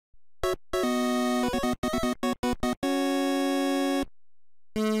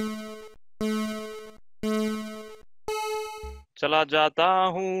चला जाता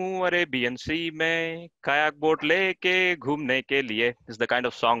हूँ अरेबियन सी में kayak boat लेके घूमने के लिए is the kind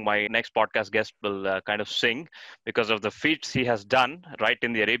of song my next podcast guest will kind of sing because of the feats he has done right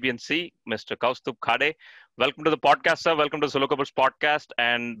in the Arabian Sea. Mr. Kaustubh Khade, welcome to the podcast, sir. Welcome to Sollu Kaburz podcast.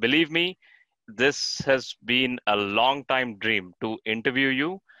 And believe me, this has been a long time dream to interview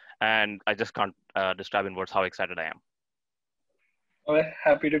you, and I just can't describe in words how excited I am. Well,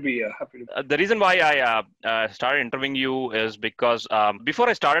 happy to be here. Happy to be The reason why I started interviewing you is because before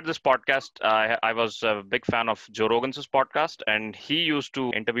I started this podcast, I was a big fan of Joe Rogan's podcast, and he used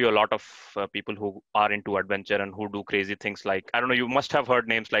to interview a lot of people who are into adventure and who do crazy things. Like, I don't know, you must have heard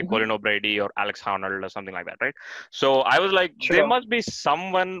names like here. Colin O'Brady or Alex Honnold or something like that, right? So I was like, there Sure. must be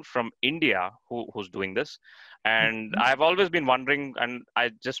someone from India who's doing this, and Mhm. I've always been wondering, and I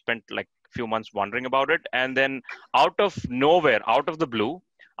just spent like few months wondering about it, and then out of nowhere, out of the blue,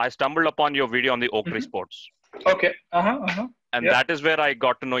 I stumbled upon your video on the Oak Tree Mhm. Sports. Okay. Uh-huh. And Yep. that is where I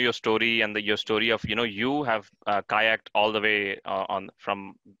got to know your story and your story of, you have kayaked all the way on from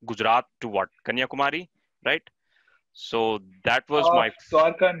Gujarat to what? Kanyakumari, right? So that was my,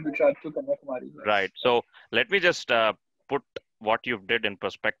 Dwarka and Gujarat to Kanyakumari. right. Yes. So let me just put what you did in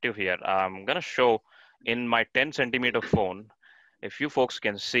perspective here. I'm going to show in my 10 centimeter phone, if you folks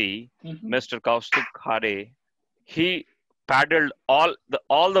can see, Mm-hmm. Mr. Kaustubh Khade, he paddled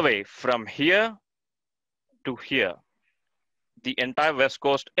all the way from here to here, the entire west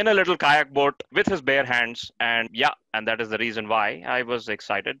coast in a little kayak boat with his bare hands. And yeah, and that is the reason why I was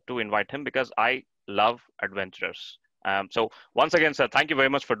excited to invite him, because I love adventures. So once again, sir, thank you very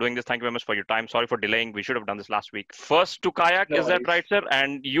much for doing this. Thank you very much for your time. Sorry for delaying. We should have done this last week. First to kayak, No is that worries. right, sir?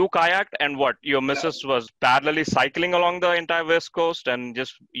 And you kayaked, and what, your Yeah. missus was parallelly cycling along the entire west coast, and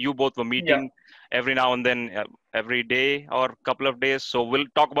just you both were Yeah. meeting every now and then, every day or couple of days. So we'll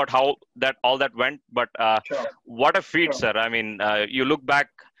talk about how that all that went. But Sure. what a feat, Sure. sir. I mean, you look back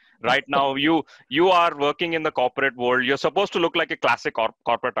right now, you are working in the corporate world. You're supposed to look like a classic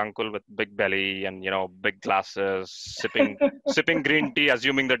corporate uncle with big belly and big glasses, sipping green tea,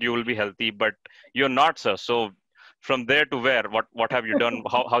 assuming that you will be healthy, but you're not, sir. So from there to where, what have you done?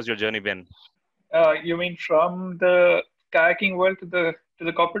 How's your journey been? You mean from the kayaking world to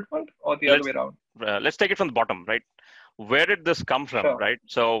the corporate world, or the other let's way around? let's take it from the bottom, right? Where did this come from, Sure. right?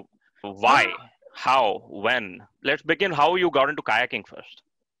 So why, how, when? Let's begin how you got into kayaking first.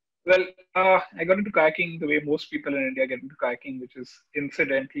 Well, I got into kayaking the way most people in India get into kayaking, which is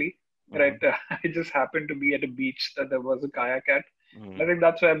incidentally, right? Hmm. I just happened to be at a beach that there was a kayak at. Hmm. I think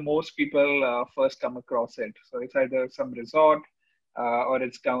that's where most people first come across it. So it's either some resort or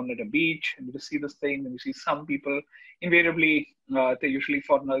it's down at a beach, and you just see this thing, and you see some people. Invariably, they're usually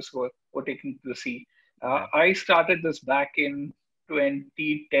foreigners who are taking to the sea. Okay. I started this back in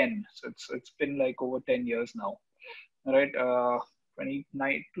 2010, so it's been like over 10 years now, right?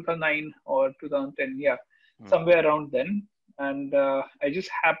 2009 or 2010, yeah, Hmm. somewhere around then. And I just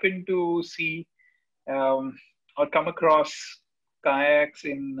happened to see um, or come across kayaks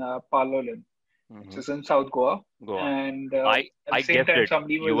in Palolem, which Hmm. is in South Goa. Goa. And I at the I same guessed time, it.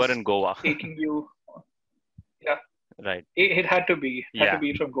 somebody You were was in Goa. taking you, yeah, Right. it had to be, Yeah.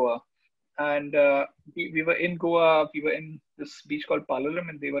 from Goa. And we were in Goa, we were in this beach called Palolem,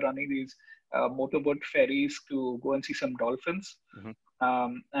 and they were running these motorboat ferries to go and see some dolphins.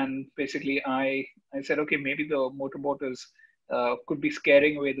 Hmm. And basically, I said, okay, maybe the motorboat is could be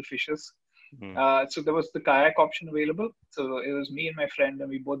scaring away the fishes. Hmm. So there was the kayak option available. So it was me and my friend, and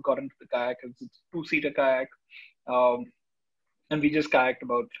we both got into the kayak. It's a two-seater kayak, um, and we just kayaked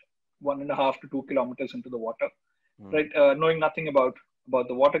about 1.5 to 2 kilometers into the water, Hmm. right? Knowing nothing about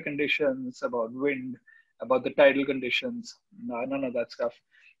the water conditions, about wind, about the tidal conditions, none of that stuff.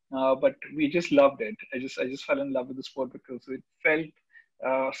 But we just loved it. I just fell in love with the sport because it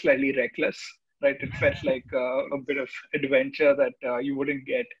felt slightly reckless, right? It felt like a bit of adventure that you wouldn't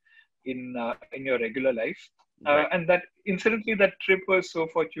get in your regular life. Right. And that incidentally, that trip was so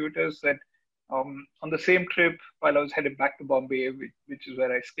fortuitous that on the same trip, while I was headed back to Bombay, which is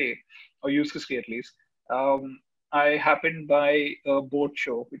where I stay, or used to stay at least, um, I happened by a boat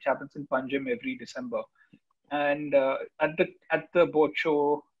show, which happens in Panjim every December. And at the boat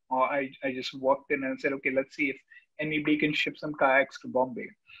show, I just walked in and said, okay, let's see if anybody can ship some kayaks to Bombay.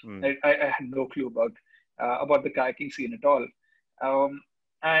 Hmm. I had no clue about the kayaking scene at all. Um,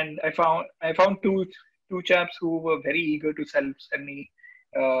 and I found two chaps who were very eager to send me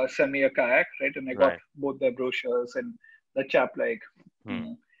a kayak, right? And I got Right. both their brochures, and the chap like, you Hmm.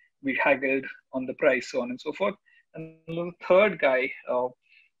 know, we haggled on the price, so on and so forth. And the third guy,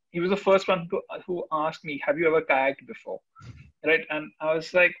 he was the first one who asked me, "Have you ever kayaked before?" Right? And I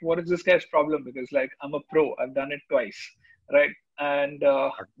was like, "What is this guy's problem?" Because like I'm a pro, I've done it twice. right? And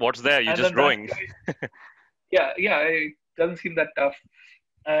What's there? You're and just then that rowing. yeah, it doesn't seem that tough.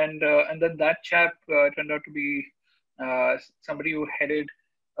 And then that chap turned out to be somebody who headed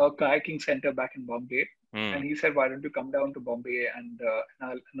a kayaking center back in Bombay, and Hmm. he said, "Why don't you come down to Bombay and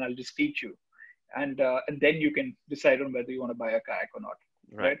I'll just teach you, and then you can decide on whether you want to buy a kayak or not,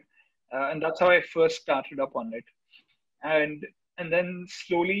 Right. right?" And that's how I first started up on it, and and then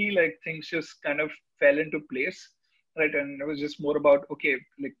slowly like things just kind of fell into place, right? And it was just more about okay,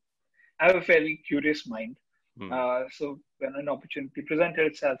 like I have a fairly curious mind. Hmm. So when an opportunity presented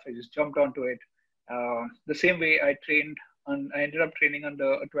itself, I just jumped onto it. The same way I ended up training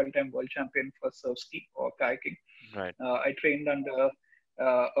under a 12-time world champion for surf ski or kayaking. Right. I trained under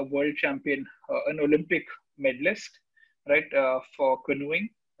a world champion, an Olympic medalist, right, for canoeing,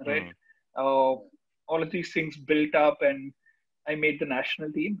 right. Hmm. Uh, all of these things built up, and I made the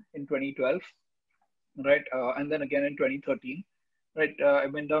national team in 2012, right, and then again in 2013, right. I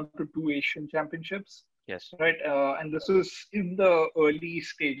went down to two Asian championships, Yes. right, and this was in the early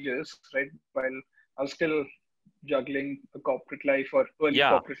stages, right, while I was still juggling a corporate life or early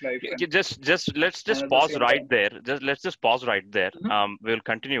Yeah. corporate life, Just let's and just at the pause same right time. there. Just let's just pause right there. Mhm, We'll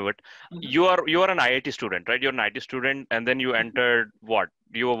continue it. mhm. You are an IIT student, right? You're an IT student, and then you entered what?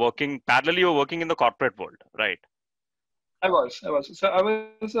 You were working parallelly. You were working in the corporate world, right? I was. So I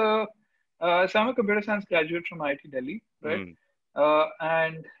was so I'm a computer science graduate from IIT Delhi, right? Hmm.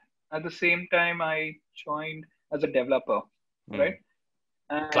 And at the same time, I joined as a developer, right?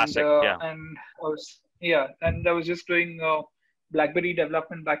 Hmm. And Classic. uh, Yeah. and I was yeah, and I was just doing BlackBerry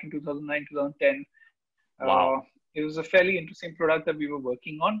development back in 2009, 2010. Wow. It was a fairly interesting product that we were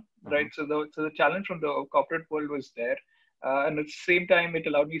working on, right? Hmm. So the challenge from the corporate world was there, and at the same time, it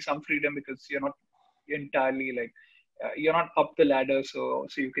allowed me some freedom because you're not entirely like you're not up the ladder, so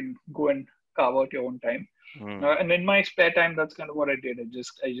you can go and carve out your own time. Hmm. And in my spare time, that's kind of what I did.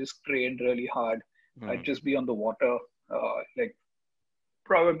 I just trained really hard. I'd Hmm. just be on the water, like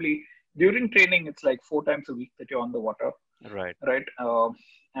probably during training, it's like 4 times a week that you're on the water, Right. right?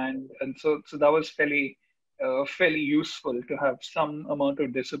 And so that was fairly useful to have some amount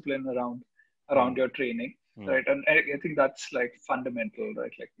of discipline around Hmm. your training, Hmm. right? And I think that's like fundamental,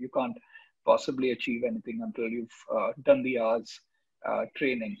 right? Like you can't possibly achieve anything until you've done the hours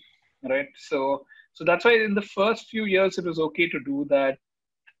training, right? So that's why in the first few years it was okay to do that,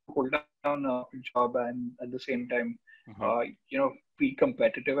 to hold down a job and at the same time, Hmm. be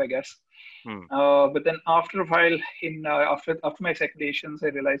competitive, I guess. Hmm. But then after a while, after my second Asians, I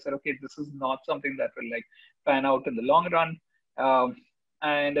realized that okay, this is not something that will like pan out in the long run. Um,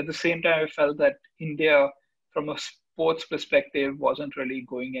 and at the same time, I felt that India, from a sports perspective, wasn't really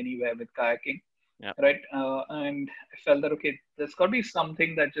going anywhere with kayaking, Yeah. right? And I felt that okay, there's got to be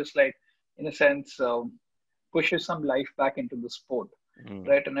something that just like, in a sense, pushes some life back into the sport, Hmm.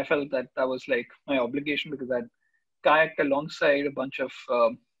 right? And I felt that that was like my obligation because I'd kayaked alongside a bunch of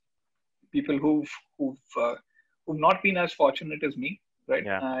people who've not been as fortunate as me, right?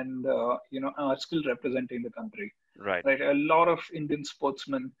 Yeah. And are still representing the country, Right. right? A lot of Indian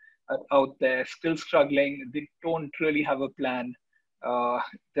sportsmen are out there still struggling. They don't really have a plan. Uh,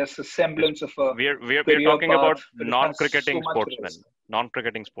 there's a Yes. semblance of a We're career talking path, about but it has so non-cricketing much risk. sportsmen.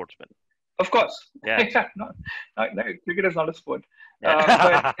 Non-cricketing sportsmen. Of course, Yeah. yeah, no, cricket is not a sport,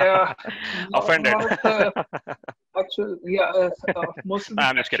 but Yeah. a Offended. lot of the actual, yeah, most of the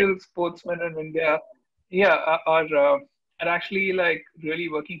I'm just kidding. actual sportsmen in India, yeah, are actually like really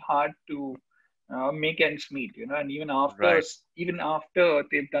working hard to make ends meet, and Right. even after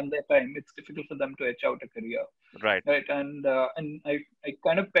they've done their time, it's difficult for them to etch out a career, Right. right? And I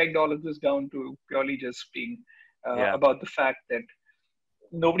kind of pegged all of this down to purely just being Yeah. about the fact that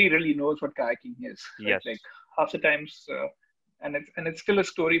nobody really knows what kayaking is, right? Yes. Like half the times, and it's still a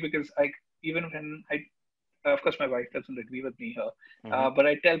story because I even when I of course, my wife doesn't agree with me here, Hmm. but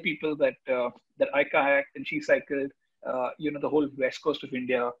I tell people that I kayaked and she cycled, the whole west coast of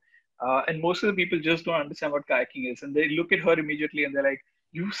India, and most of the people just don't understand what kayaking is, and they look at her immediately and they're like,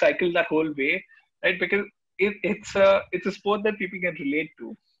 "You cycled that whole way, right?" Because it's a sport that people can relate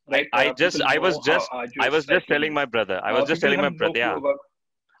to, I right? I just People know how I arduous was just cycling telling is. my brother. I was just People telling have my no brother. clue Yeah. about.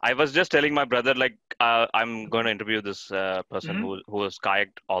 I was just telling my brother like I'm going to interview this person Mhm. who was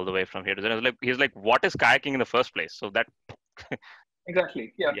kayaked all the way from here to there. I was like, he's like, what is kayaking in the first place? So that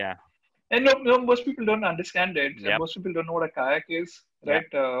Exactly, yeah. yeah. And no, most people don't understand it. Yep. Most people don't know what a kayak is, Yeah.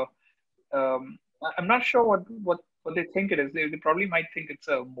 right? I'm not sure what they think it is. They probably might think it's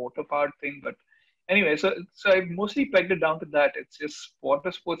a motor powered thing, but anyway, so I mostly pegged it down to that. It's just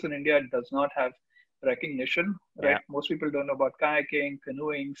water sports in India does not have recognition, right? Yeah. Most people don't know about kayaking,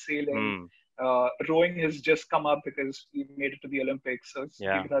 canoeing, sailing, Hmm. rowing has just come up because we made it to the Olympics, so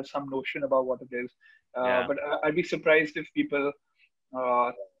Yeah. people have some notion about what it is. Yeah. But I'd be surprised if people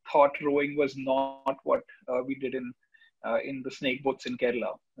uh, thought rowing was not what we did in the snake boats in Kerala,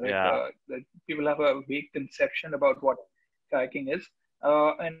 right? Yeah. That people have a vague conception about what kayaking is,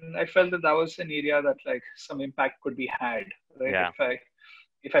 and I felt that that was an area that like some impact could be had, right? Yeah.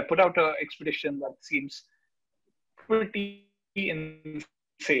 If I put out an expedition that seems pretty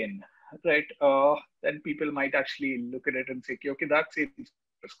insane, right? Then people might actually look at it and say, okay, that seems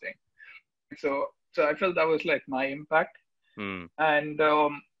interesting, right? So I felt that was like my impact, Hmm. and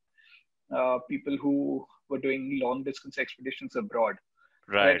people who were doing long distance expeditions abroad, right?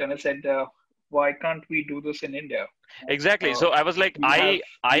 Right. And I said, why can't we do this in India? Exactly. So I was like, We have I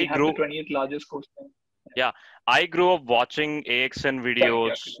we have the grew 20th largest coastline. Yeah, I grew up watching AXN Sorry,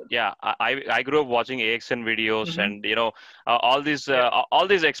 yeah, videos. keep going. Yeah, I grew up watching AXN videos, Mm-hmm. and Yeah,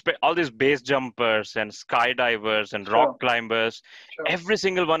 all these base jumpers and skydivers and rock sure, climbers. sure. Every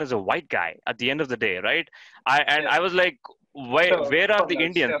single one is a white guy at the end of the day, right? Yeah, I was like, sure. where are the Foreigners,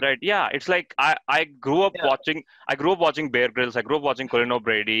 Indians, yeah, right? Yeah, it's like yeah, I grew up watching Bear Grylls. I grew up watching Colin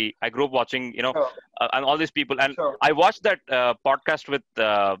O'Brady. I grew up watching sure, and all these people. And sure, I watched that podcast with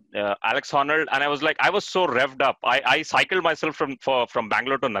Alex Honnold, and I was so revved up. I cycled myself from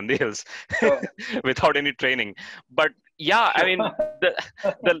Bangalore to Nandi Hills sure, without any training. But yeah, I sure. mean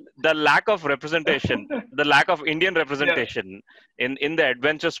the lack of representation, the lack of Indian Yeah, representation in the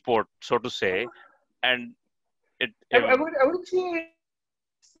adventure sport, so to say, and I would say,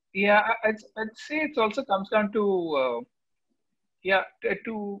 yeah, I'd say it also comes down to, yeah,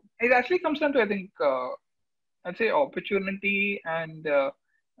 it actually comes down to, I think, I'd say opportunity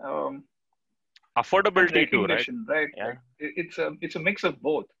um, and affordability too, right? recognition, right? Yeah, Like it's a mix of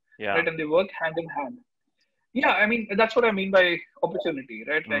both, yeah, right? And they work hand in hand. Yeah, I mean that's what I mean by opportunity,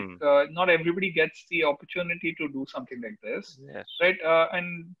 right? Like mm, not everybody gets the opportunity to do something like this, yes, right?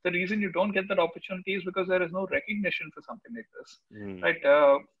 And the reason you don't get that opportunity is because there is no recognition for something like this, mm, right?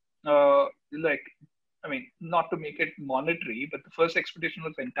 Like, I mean, not to make it monetary, but the first expedition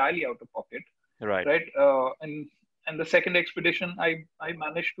was entirely out of pocket, right, right? And the second expedition, I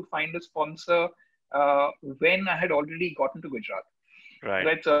managed to find a sponsor when I had already gotten to Gujarat, right,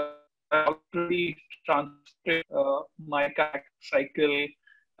 right? So I already transported my kayak, cycle.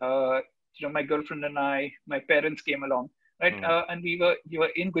 My girlfriend and my parents came along, right? mm, And we were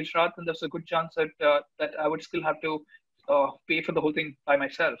in Gujarat, and there's a good chance that I would still have to pay for the whole thing by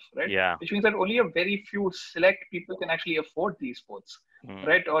myself, right? yeah. Which means that only a very few select people can actually afford these sports, Mm.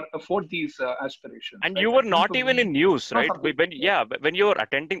 right? Or afford these aspirations, And right? you were And even not for even in me, news, not right? something. When Yeah. yeah, when you're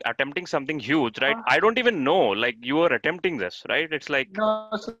attempting something huge, right? I don't even know, like you were attempting this, right? It's like,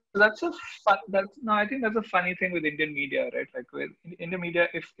 No, so that's a fun, that's no, I think that's a funny thing with Indian media, right? Like with Indian media,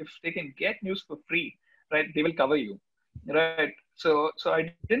 if they can get news for free, right, they will cover you, right? So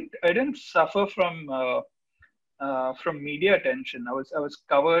I didn't suffer from media attention. I was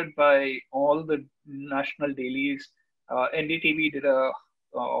covered by all the national dailies. NDTV did uh,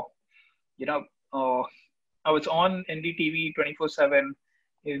 you know, uh, I was on NDTV 24/7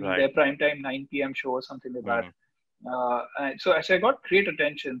 in right. their primetime 9 p.m. show or something like that. Mm, And so I got great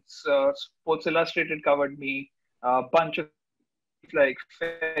attention. So Sports Illustrated covered me. A bunch of like fairly good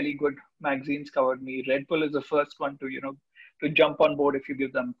magazines covered me. Red Bull is the first one to jump on board if you give them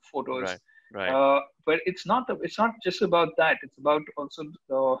photos. right, right. But it's not just about that. It's about also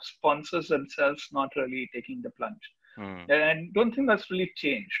the sponsors themselves not really taking the plunge. Mm, And I don't think that's really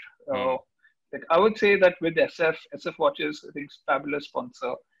changed. Uh, mm, like I would say that with SF Watches, I think it's a fabulous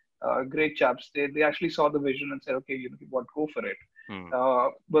sponsor, great chaps. They actually saw the vision and said, okay, what, go for it.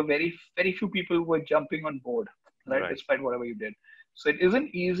 mm, But very very few people were jumping on board, right? right. Despite whatever you did, so it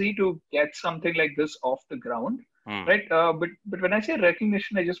isn't easy to get something like this off the ground, Mm, right? But when I say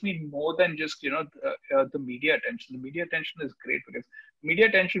recognition, I just mean more than just the media attention. The media attention is great because media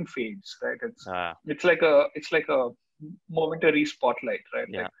attention fades, right? It's uh, it's like a it's like a momentary spotlight, right?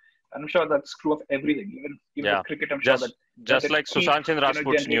 yeah, Like I'm sure that's true of everything, even yeah. with cricket. I'm sure that Just just it like keep Sushant Singh Rajput's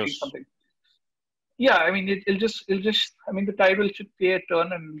generating news. something. Yeah, I mean, it'll just. I mean, the tide will should pay a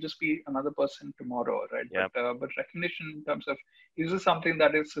turn and just be another person tomorrow, right? Yeah. But recognition in terms of is this something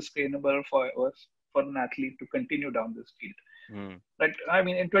that is sustainable for us, for an athlete to continue down this field? Mm, Right. I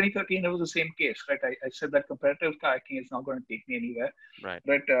mean, in 2013, it was the same case, right? I said that competitive kayaking is not going to take me anywhere, right.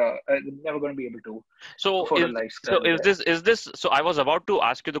 right? I'm never going to be able to So afford a is so lifestyle is there. this so I was about to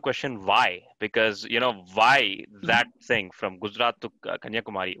ask you the question why, because why that Mhm. thing from Gujarat to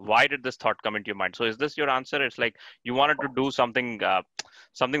Kanyakumari, why did this thought come into your mind? So is this your answer? It's like you wanted to do something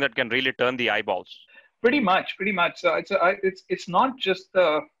something that can really turn the eyeballs. Pretty much. So it's not just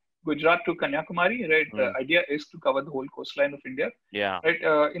the Gujarat to Kanyakumari, right? The Mm. idea is to cover the whole coastline of India, Yeah. right?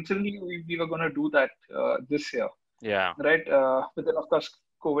 Incidentally, we were going to do that this year, Yeah. right? But then, of course,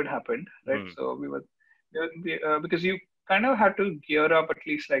 COVID happened, right? Mm. So because you kind of had to gear up at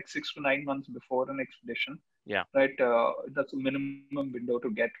least like 6 to 9 months before an expedition, Yeah. right? That's a minimum window to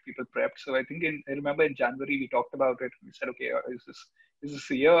get people prepped. So I remember in January we talked about it. We said, okay, is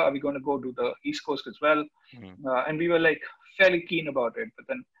this a year? Are we going to go do the East Coast as well? Mm. And we were like fairly keen about it. But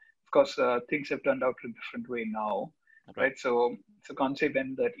then, of course, things have turned out a different way now, Right. right? So can't say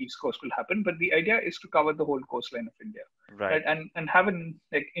when that East Coast will happen. But the idea is to cover the whole coastline of India, Right. right? And have an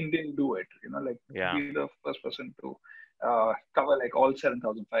like Indian do it, like Yeah. be the first person to cover like all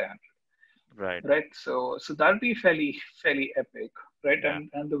 7,500. Right. Right, so that'd be fairly epic, right? Yeah.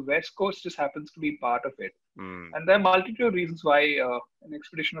 And the West Coast just happens to be part of it, Mm. and there are multitude of reasons why an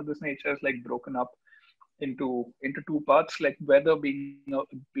expedition of this nature is like broken up into two parts, like weather being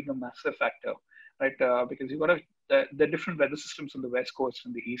a massive factor, right? Because you got the different weather systems on the West Coast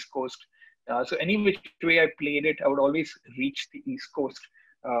and the East Coast. So any which way I played it, I would always reach the East Coast,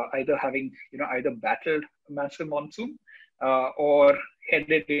 either having either battled a massive monsoon, or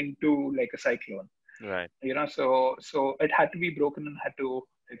headed into like a cyclone. Right. So it had to be broken and had to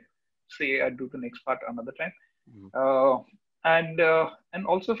like, say I'd do the next part another time. Mm. And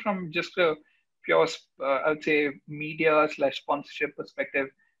also from just a pure, I would say, media slash sponsorship perspective,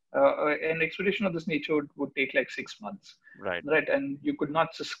 an expedition of this nature would take like 6 months, Right. right? And you could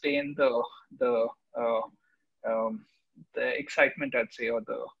not sustain the uh, um, the excitement, I'd say, or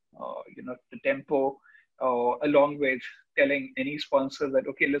the tempo, along with telling any sponsor that,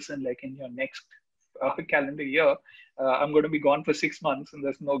 okay, listen, like in your next calendar year, I'm going to be gone for 6 months, and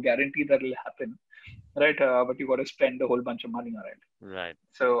there's no guarantee that will happen, right? But you got to spend a whole bunch of money on it. Right.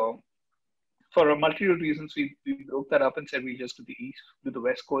 So for a multitude of reasons, we broke that up and said we just do the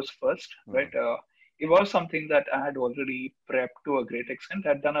West Coast first, right? Mm. It was something that I had already prepped to a great extent.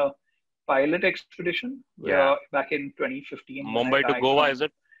 I'd done a pilot expedition Yeah. back in 2015 when Mumbai to I Goa, is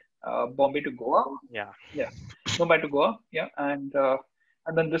climbed it? Bombay to Goa. Yeah. Yeah, Mumbai to Goa. Yeah, and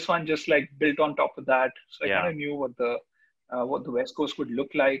then this one just like built on top of that. So I kind Yeah. of knew what the West Coast would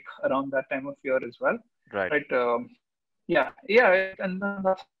look like around that time of year as well, Right. right? Yeah, and then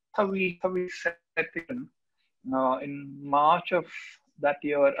that's how we set things in. In March of that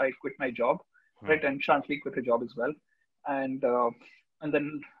year, I quit my job, Mm. right? And Shantli quit her job as well, and and then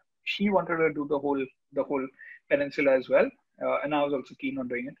she wanted to do the whole peninsula as well, and I was also keen on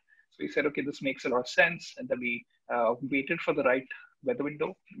doing it. So we said, okay, this makes a lot of sense, and then we waited for the right weather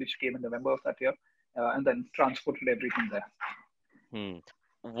window, which came in November of that year, and then transported everything there. Hmm.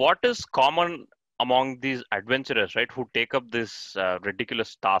 What is common among these adventurers, right, who take up these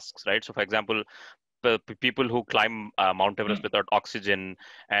ridiculous tasks, right? So, for example, people who climb Mount Everest Hmm. without oxygen,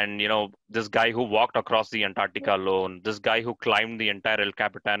 and this guy who walked across the Antarctica alone, this guy who climbed the entire El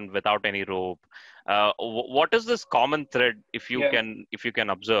Capitan without any rope. What is this common thread, Yeah. if you can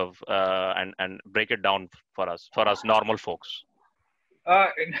observe and break it down for us normal folks? Uh,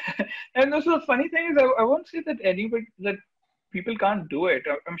 and also the funny thing is, I won't say that anybody that people can't do it.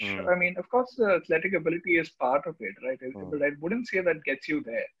 I'm Mm, sure. I mean, of course, athletic ability is part of it, right? mm, But I wouldn't say that gets you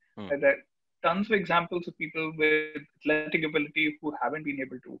there. mm. There are tons of examples of people with athletic ability who haven't been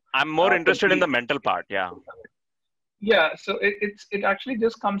able to I'm more interested in complete. the mental part. Yeah. Yeah, so it actually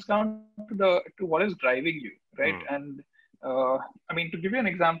just comes down to what is driving you, right? Mm, And I mean, to give you an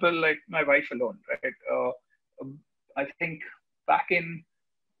example, like my wife alone, right? I think back in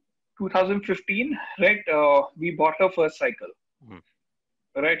 2015, right? We bought our first cycle, mm.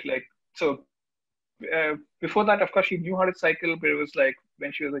 right? Like, so before that, of course, she knew how to cycle, but it was like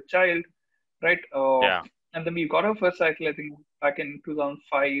when she was a child, right? Yeah. And then we got our first cycle, I think, back in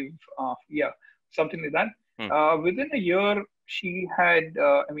 2005. Yeah, something like that. Mm, Within a year, she had,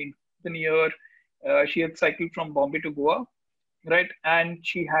 I mean, within a year, she had cycled from Bombay to Goa, right? And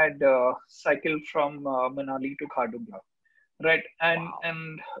she had cycled from Manali to Khardungla, right? And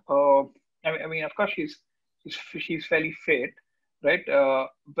wow. and I mean, of course, she's fairly fit, right?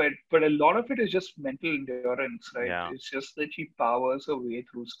 But a lot of it is just mental endurance, right? Yeah. It's just that she powers her way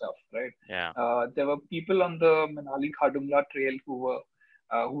through stuff, right? Yeah. There were people on the Manali Khardungla trail who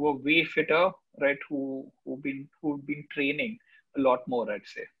were way fitter, right? Who've been training a lot more, I'd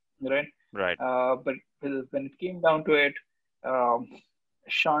say, right? Right. But when it came down to it, um,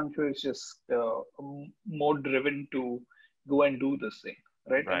 Shantu is just more driven to go and do this thing,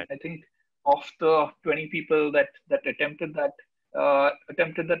 right? And Right. I think of the 20 people that attempted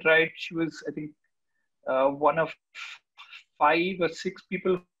that ride, she was, I think, one of 5 or 6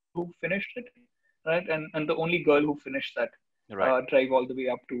 people who finished it, right? And the only girl who finished that. Right. drive all the way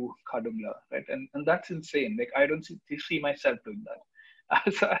up to Khadumla, right? And that's insane. Like I don't see myself doing that.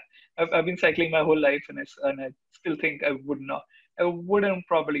 So I've been cycling my whole life, and I still think I wouldn't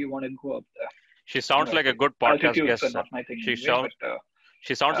probably want to go up She there. sounds like a Like good podcast altitudes are guest, sir. not my thing She anyway, sounds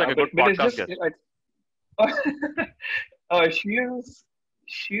she sounds like a good but it's podcast just guest. oh,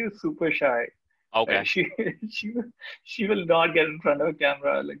 she is super shy. Okay. She she will- she will not get in front of a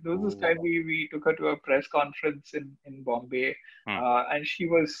camera. Like there was this time Ooh. we took her to a press conference in Bombay, Hmm. and she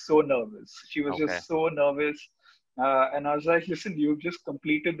was so nervous. She was Okay. just so nervous. And I was like, listen, you've just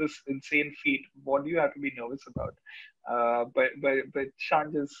completed this insane feat. What do you have to be nervous about? But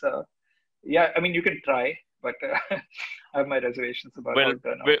Shan just yeah, I mean you can try, but I have my reservations about how We'll, it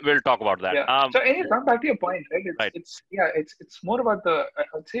turned out. we'll talk about that. Yeah. So anyway, come back to your point, right? Right. It's more about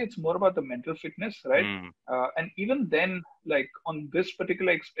I'd say it's more about the mental fitness, right? Hmm. And even then, like on this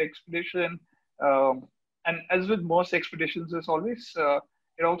particular expedition, um, and as with most expeditions, there's always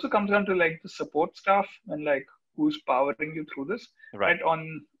it also comes down to like the support staff and like who's powering you through this, Right. right?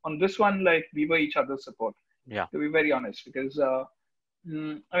 On this one, like we were each other's support, Yeah. to be very honest, because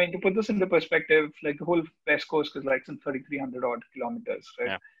I mean, to put this into perspective, like the whole West Coast is like some 3,300 odd kilometers,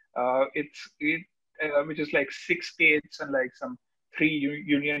 right? Yeah. Which is like 6 states and like some three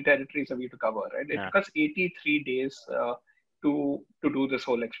union territories that we have to cover, right? It Yeah. took us 83 days to do this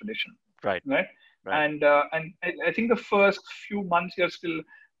whole expedition, Right. right? Right. And I think the first few months you're still,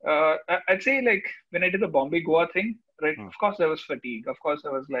 I'd say like when I did the Bombay Goa thing, right? Hmm. Of course there was fatigue, of course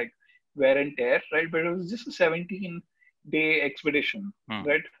there was like wear and tear, right? But it was just a 17-day expedition, Hmm.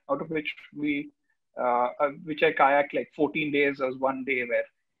 right? Out of which I kayaked like 14 days. There was one day where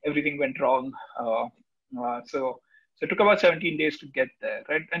everything went wrong. So it took about 17 days to get there,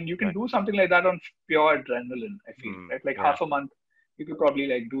 right? And you can Right. do something like that on pure adrenaline, I feel, Hmm. right? Like Yeah. half a month, you could probably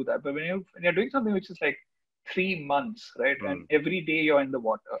like do that. But when you're doing something which is like 3 months, right? And Hmm. every day you're in the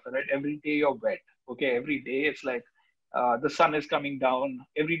water, right? Every day you're wet. Okay, every day it's like the sun is coming down.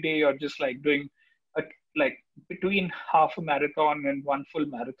 Every day you're just like doing a, like between half a marathon and one full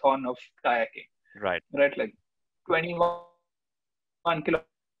marathon of kayaking, Right. right? Like 21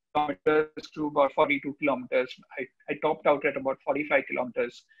 kilometers to about 42 kilometers. I topped out at about 45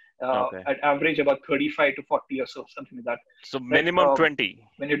 kilometers, at Okay. average about 35 to 40 or so, something like that, So right? minimum 20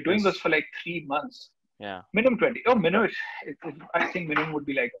 When you're doing this is, for like 3 months, yeah. minimum 20. Oh, minimum, I think minimum would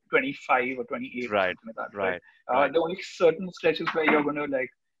be like 25 or 28 or Right. something like that, right? Right. Right. The only certain stretches where you're going to like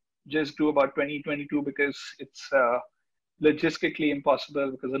just do about 20, 22 because it's logistically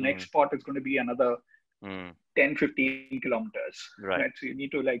impossible because the Hmm. next spot is going to be another Hmm. 10, 15 kilometers, Right. right? So you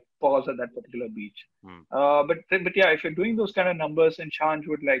need to like pause at that particular beach. Hmm. But yeah, if you're doing those kind of numbers, and Shanj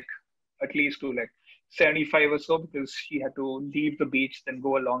would like at least do like 75 or so because she had to leave the beach, then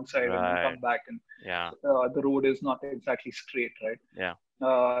go alongside and then Right. come back, and Yeah. the road is not exactly straight, right? Yeah.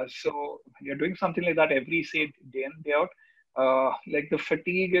 So when you're doing something like that every say day in day out, like the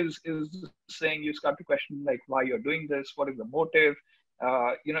fatigue is saying you start to question like why you're doing this, what is the motive?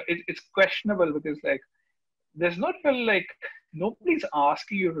 It's questionable because like there's not really like nobody's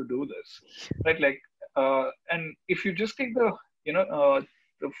asking you to do this, right? Like, and if you just take the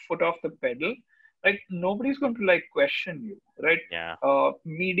foot off the pedal, like nobody's going to like question you, right? Yeah.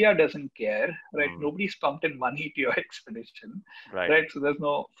 Media doesn't care, right? Hmm. Nobody's pumped in money to your expedition, Right. right? So there's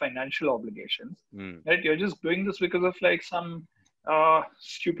no financial obligations, Hmm. right? You're just doing this because of like some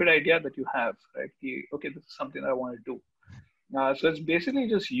stupid idea that you have, right? Okay, this is something I want to do. So it's basically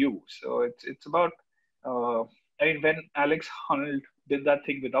just you. So it's about. Uh, I mean, when Alex Honnold did that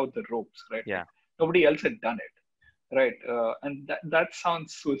thing without the ropes, right? Like Yeah. nobody else had done it, right? And that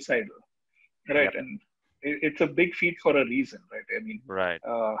sounds suicidal, right? Yep. And it's a big feat for a reason, right? I mean, Right.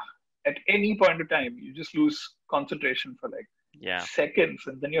 uh, at any point of time, you just lose concentration for like Yeah. seconds,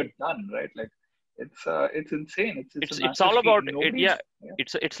 and then you're done, right? Like it's insane. It's a It's massive all feat. about it. Yeah. Nobody's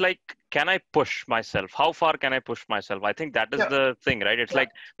yeah It's like, can I push myself? How far can I push myself? I think that is yeah the thing, right? It's yeah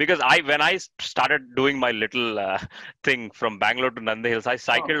like, because when I started doing my little thing from Bangalore to Nandi Hills, I oh,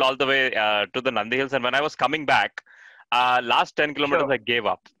 cycled all the way to the Nandi Hills, and when I was coming back, last 10 kilometers, sure I gave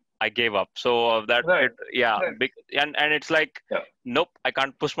up. I gave up. So that right it, yeah, right big, and it's like, yeah. nope, I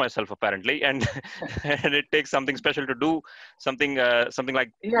can't push myself apparently, and and it takes something special to do something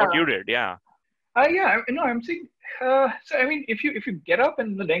like what Yeah, you did. Yeah. yeah, no, I'm saying. So I mean, if you get up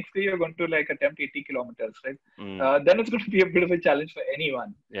and the next day you're going to like attempt 80 kilometers, right? Mm, Then it's going to be a bit of a challenge for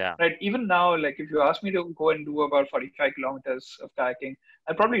anyone, yeah. right? Even now, like if you ask me to go and do about 45 kilometers of kayaking,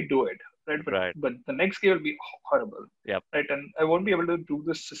 I'll probably do it, right? But Right. but the next day will be horrible, Yep. right? And I won't be able to do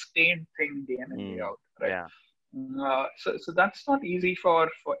this sustained thing day in and day Mm, out, right? yeah. So that's not easy for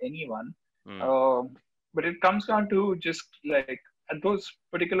anyone. Mm, Um, but it comes down to just like at those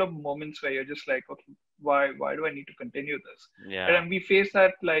particular moments where you're just like, okay, why do I need to continue this? Right? Yeah. And we face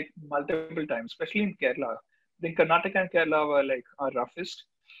that like multiple times, especially in Kerala. I think Karnataka and Kerala were like our roughest,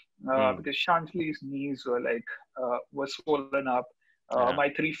 Mm. because Shanjli's knees were like were swollen up. My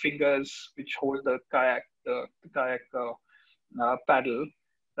Yeah. three fingers, which hold the kayak paddle,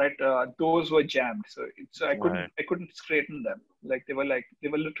 right? Those were jammed, so Right. I couldn't straighten them. Like they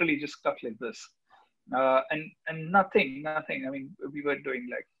were literally just stuck like this, and nothing. I mean, we were doing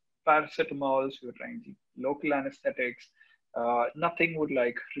like paracetamols, we were trying local anesthetics. Nothing would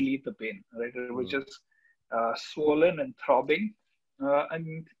like relieve the pain, right? It was Mm. just swollen and throbbing,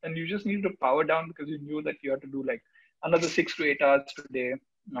 and you just needed to power down because you knew that you had to do like another 6 to 8 hours today.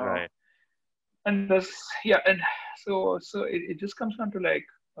 Uh, Right. and this, yeah, and so it just comes down to like,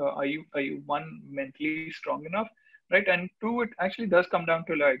 are you one mentally strong enough, right? And two, it actually does come down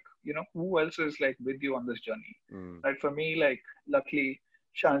to like, who else is like with you on this journey, Mm. right? For me, like luckily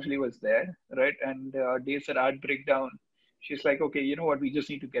Shanjli was there, right? And days that I'd break down, she's like, okay, you know what, we just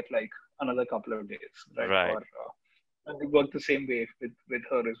need to get like another couple of days, right? Or Right. and we worked the same way with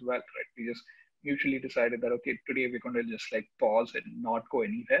her as well, right? We just mutually decided that okay, today we're going to just like pause and not go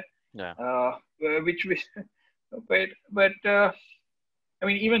anywhere, Yeah. uh, which but I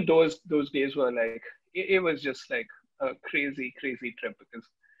mean, even those days were like it was just like a crazy trip, because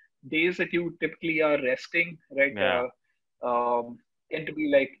days that you typically are resting, right, Yeah. tend to be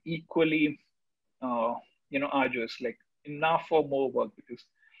like equally, arduous, like enough or more work, because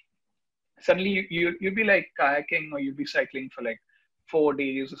suddenly you'd be like kayaking or you'd be cycling for like 4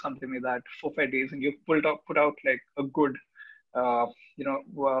 days or something like that, 4 5 days, and you put out like a good, uh,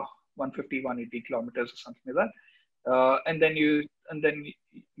 150 180 kilometers or something like that, and then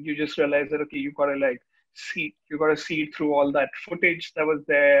you just realize that okay, you gotta see through all that footage that was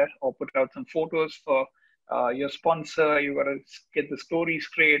there, or put out some photos for your sponsor. You gotta get the story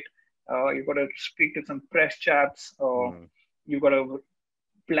straight. You gotta speak to some press chaps, or Mm. you gotta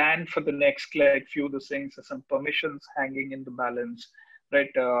plan for the next like few of the things. There's some permissions hanging in the balance, right?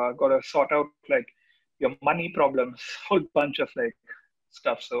 Gotta sort out like your money problems, whole bunch of like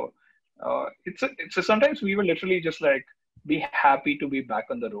stuff. So it's sometimes we were literally just like be happy to be back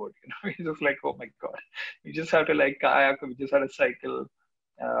on the road. It's just like, oh my god, we just have to like kayak, we just have to cycle,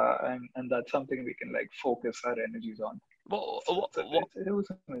 and that's something we can like focus our energies on. It was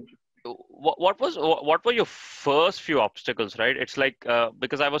amazing. What were your first few obstacles, right? It's like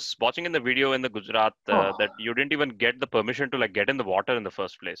because I was watching in the video in the Gujarat Oh. that you didn't even get the permission to like get in the water in the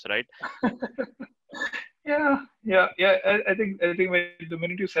first place, right? Yeah. I think when the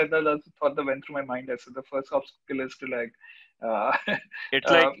minute you said that, that's the thought that went through my mind. I said the first obstacle is to like, uh, It's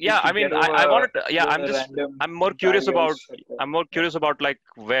like, is yeah, to I get mean, I over wanted to, yeah, the random I'm more curious barriers. about, Like, I'm more yeah, curious about like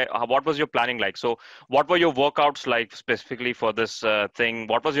what was your planning like? So what were your workouts like specifically for this thing?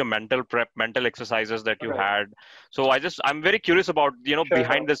 What was your mental prep, mental exercises that you right. had? So I'm very curious about, Sure,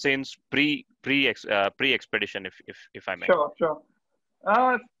 behind the scenes pre expedition, if I may. sure.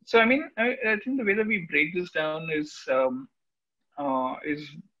 So I mean, I think the way that we break this down is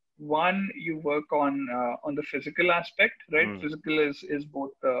one, you work on the physical aspect, right? Mm. Physical is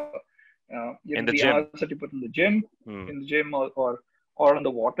both In the the gym. hours that you put Mm. in the gym, or on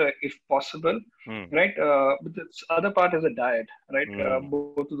the water if possible, Mm. right? But the other part is a diet, right? Mm.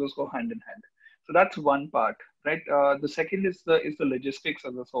 Both of those go hand in hand. So that's one part, right? The second is the logistics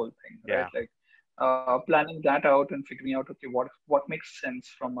of this whole thing, right? Yeah. Like planning that out and figuring out okay, what makes sense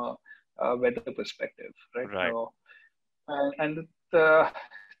from a weather perspective, right? Right. And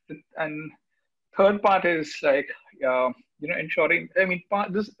and third part is like ensuring. I mean,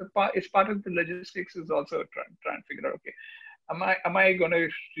 part is part of the logistics is also trying to figure out okay, am I going to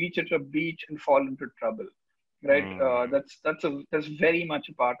reach at a beach and fall into trouble, right? Mm. That's very much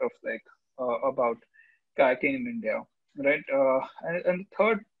a part of like about kayaking in India, right? And the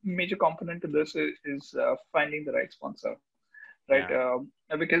third major component to this is finding the right sponsor, right? Yeah.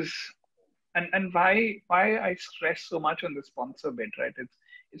 Because and why I stress so much on the sponsor bit, right?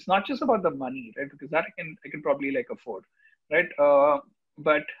 It's not just about the money, right? Because that I can probably like afford, right?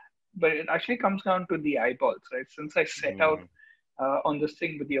 But but it actually comes down to the eyeballs, right? Since I set out Mm. on this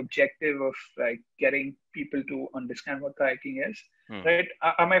thing with the objective of like getting people to understand what kayaking is, Mm. right?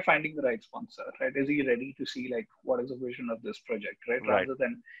 Am I finding the right sponsor, right? Is he ready to see like what is the vision of this project, right? Right. Rather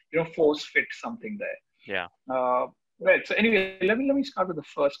than force fit something there. Yeah. Right. So anyway, let me start with the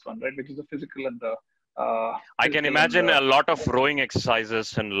first one, right, which is the I can physical and imagine the a lot of rowing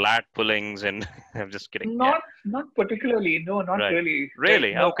exercises and lat pullings and I'm just kidding. Yeah. not particularly. No, not Right. really. Right.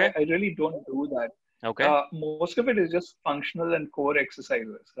 Really? No, Okay. I really don't do that. Okay. Most of it is just functional and core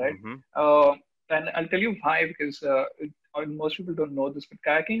exercises, right? Mm-hmm. Uh, and I'll tell you why, because most people don't know this, but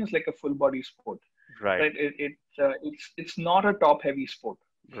kayaking is like a full body sport, Right. right? It's not a top heavy sport,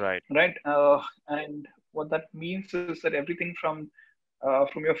 Right. right? And what that means is that everything from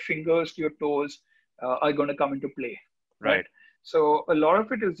your fingers to your toes are going to come into play, right? Right. So a lot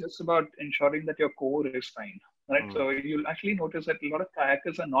of it is just about ensuring that your core is fine, right? Mm. So you'll actually notice that a lot of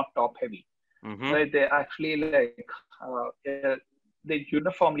kayakers are not top heavy, Mm-hmm. right? They're actually like they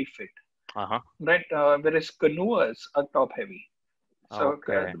uniformly fit, Uh-huh. right? Whereas canoers are top heavy. So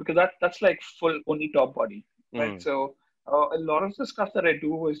Okay. because that's like full only top body, right? Mm. So a lot of the stuff that I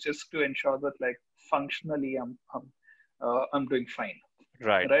do is just to ensure that like functionally I'm doing fine,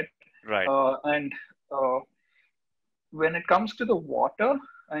 Right. right? Right. And uh, when it comes to the water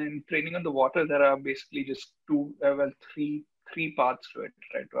and training on the water, there are basically just three parts to it,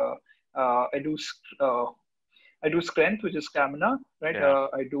 right? I do strength, which is stamina, right? Yeah.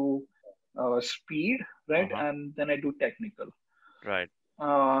 I do speed, right? Uh-huh. And then I do technical. Right.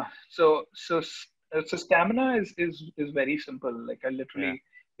 So stamina is very simple. Like I Yeah. literally,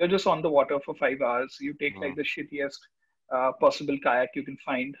 you're just on the water for 5 hours. You take Mm. like the shittiest possible kayak you can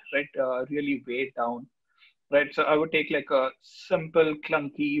find, right? Really weighed down, right? So I would take like a simple,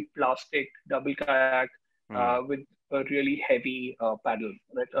 clunky plastic double kayak Mm. with a really heavy paddle,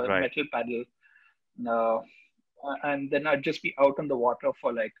 right? A Right. metal paddle, uh, and then I'd just be out on the water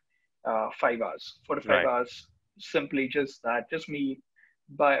for like 5 hours, 4 to 5 Right. hours, simply just that, just me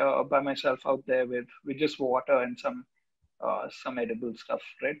by myself out there with just water and some edible stuff,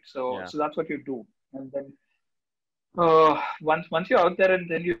 right? So Yeah. so that's what you do, and then once you're out there and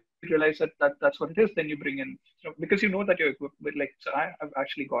then you realize that's what it is, then you bring in, because you know that you're equipped with like, so I've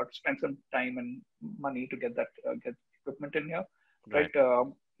actually got spent some time and money to get equipment in here, Right. right?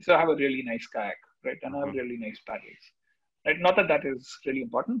 So I have a really nice kayak, right, and I have Mm-hmm. really nice paddles, right? Not that that is really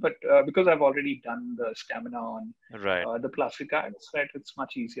important, but because I've already done the stamina on Right. the plastic kayaks, right, it's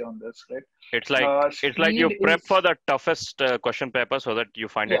much easier on this, right? It's like you Speed prep is, for the toughest question paper so that you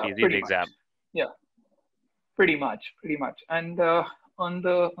find it yeah, easy in the pretty much, exam. yeah. Pretty much. And on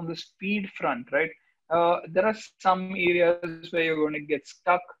the speed front, right? There are some areas where you're going to get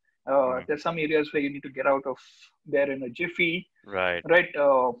stuck. There's Mm. some areas where you need to get out of there in a jiffy, Right. right?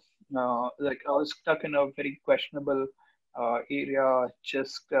 Like I was stuck in a very questionable area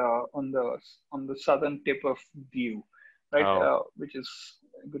just on the southern tip of Diu, right? Oh. Which is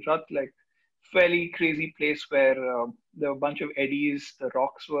Gujarat, like fairly crazy place where there were a bunch of eddies. The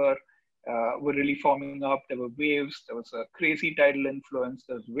rocks were really forming up. There were waves. There was a crazy tidal influence.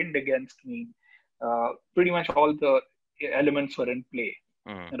 There was wind against me. Pretty much all the elements were in play,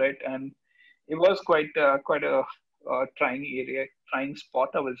 Mm. right? And it was quite a trying area, trying spot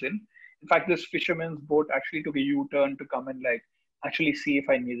I was in. In fact, this fisherman's boat actually took a U-turn to come and like actually see if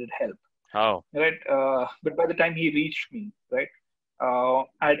I needed help, Oh. right? But by the time he reached me, right,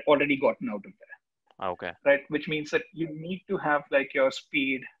 I'd already gotten out of there, Okay. right? Which means that you need to have like your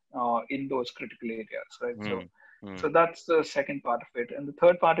speed in those critical areas, right? So, Mm. Mm. so that's the second part of it, and the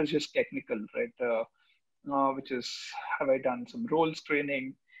third part is just technical, right? Which is, have I done some rolls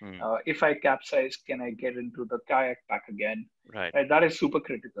training? Mm. If I capsize, can I get into the kayak back again? Right. Right, that is super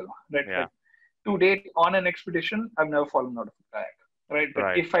critical, right? Yeah. Like to date on an expedition, I've never fallen out of a kayak, right? But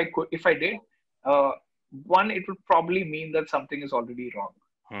Right. if I did, uh, one, it would probably mean that something is already wrong,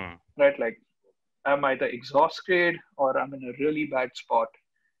 Mm. right? Like I'm either exhausted or I'm in a really bad spot,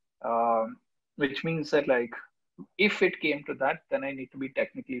 which means that like if it came to that, then I need to be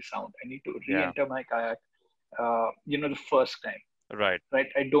technically sound. I need to Yeah. re-enter my kayak, the first time, Right. right?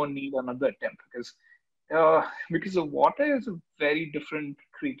 I don't need another attempt because the water is a very different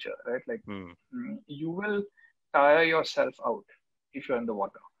creature, right? Like Mm. you will tire yourself out if you're in the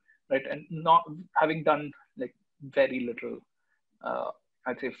water, right? And not having done like very little, uh,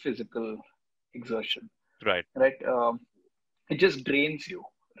 I'd say physical exertion, Right. right? It just drains you,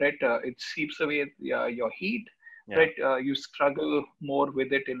 right? It seeps away your heat, Yeah. right? You struggle more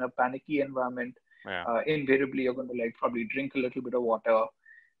with it in a panicky environment. Yeah. Invariably, you're going to like probably drink a little bit of water,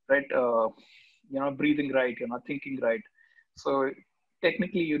 right? You're not breathing right, you're not thinking right. So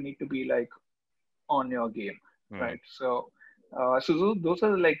technically, you need to be like on your game, Mm. right? So those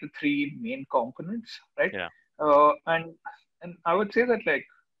are like the three main components, right? Yeah. Uh, and and I would say that like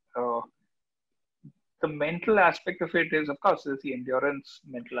uh, the mental aspect of it is, of course, there's the endurance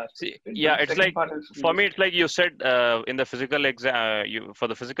mental aspect See, of it, yeah, but the it's second like part is for me, just it's like you said in the physical exam, you for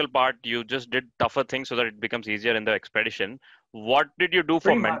the physical part, you just did tougher things so that it becomes easier in the expedition. What did you do for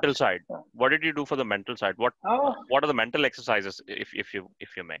pretty mental much. side? Yeah. What did you do for the mental side? Uh, What are the mental exercises, if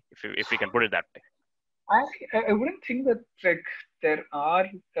you may, if we can put it that way? I wouldn't think that like there are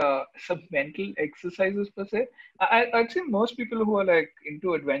some mental exercises per se. I'd say most people who are like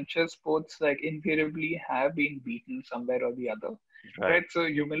into adventure sports like invariably have been beaten somewhere or the other, Right. right? So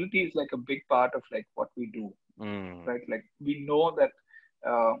humility is like a big part of like what we do, Mm. right? Like we know that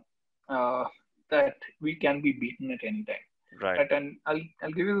uh, uh, that we can be beaten at any time, Right. right? And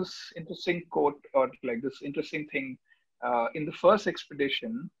I'll give you this interesting quote or like this interesting thing. In the first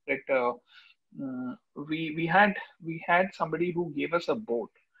expedition, right? Uh, we had somebody who gave us a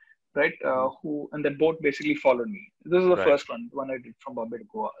boat, right? Hmm. Who and that boat basically followed me. This is the Right. first one, the one I did from Bombay to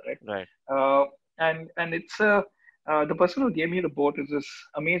Goa, right? Right. And it's the person who gave me the boat is this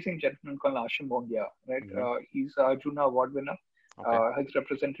amazing gentleman called Ashim Mongia, right? Hmm. He's a Arjuna Award winner. Okay. Has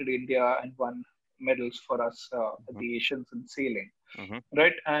represented India and won medals for us at Hmm. the Asians in sailing, Hmm.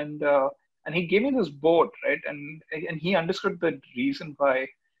 right? And he gave me this boat, right? And he understood the reason why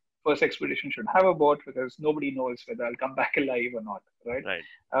first expedition should have a boat because nobody knows whether I'll come back alive or not, right? Right.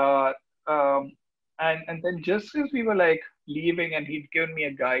 Uh, um, and then just as we were like leaving, and he'd given me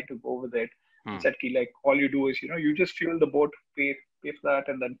a guide to go with it, and Hmm. said, "Ki, like all you do is you just fuel the boat, pay for that,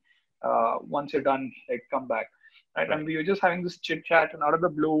 and then once you're done, like come back." Right? And Right. we were just having this chit chat, and out of the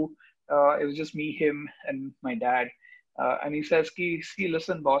blue, it was just me, him, and my dad. And he says, "Ki, see,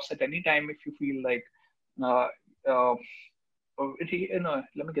 listen, boss, at any time if you feel like uh, uh,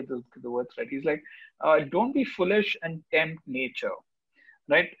 let me get the words right. He's like, don't be foolish and tempt nature,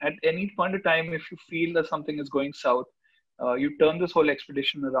 right? At any point of time, if you feel that something is going south, you turn this whole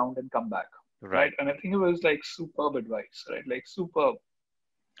expedition around and come back, right? Right. And I think it was like superb advice, right? Like superb,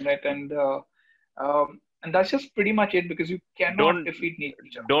 right? And that's just pretty much it because you cannot Don't defeat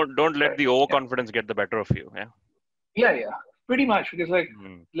nature, don't let right? the Yeah, overconfidence get the better of you. Yeah. yeah, pretty much because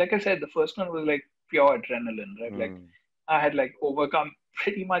Hmm. like I said, the first one was like pure adrenaline, right? Like Hmm. I had like overcome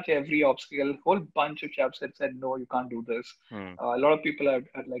pretty much every obstacle. Whole bunch of chaps had said, no, you can't do this. Hmm. A lot of people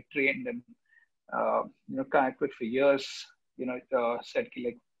had like trained and kayaked with for years. Said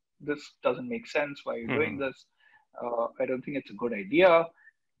like this doesn't make sense. Why are you doing Hmm. this? I don't think it's a good idea.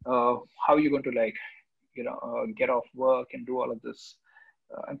 How are you going to like get off work and do all of this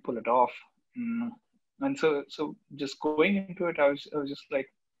and pull it off? Mm. And so just going into it, I was just like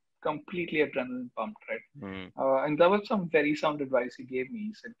completely adrenaline pumped, right? Hmm. And that was some very sound advice he gave me.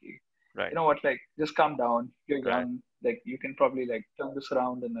 He said, "Ki, Right. you know what, like, just calm down. You're Right. young. Like, you can probably like turn this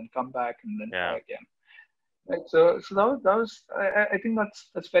around and then come back and then try Yeah. again." Right. So that was. I think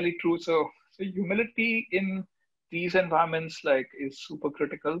that's fairly true. So humility in these environments like is super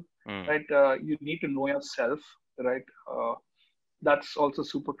critical, Hmm. right? You need to know yourself, right? That's also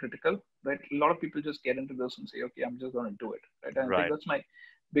super critical, right? A lot of people just get into this and say, okay, I'm just going to do it, right? And I think Right. that's my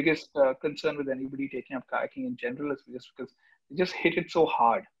biggest concern with anybody taking up kayaking in general is just because they just hit it so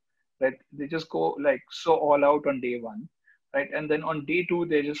hard, right? They just go like so all out on day one, right? And then on day two,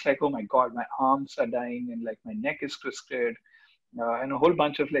 they're just like, oh my God, my arms are dying and like my neck is twisted and a whole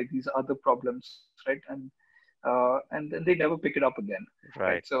bunch of like these other problems, right? And then they never pick it up again,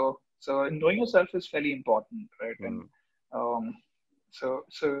 right? Right. So knowing yourself is fairly important, right? And Hmm. um, so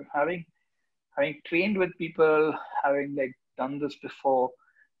having trained with people, having like done this before,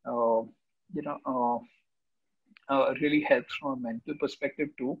 uh, you know, really helps from a mental perspective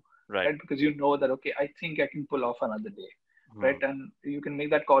too, Right. right? Because you know that okay, I think I can pull off another day, right? Hmm. And you can make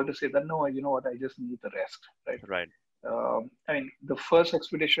that call to say that no, you know what, I just need the rest, right? Right. I mean, the first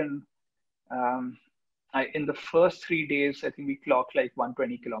expedition, um, in the first 3 days, I think we clocked like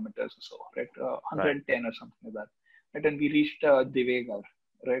 120 kilometers or so, right? Right. 110 or something like that, right? And we reached Devegar,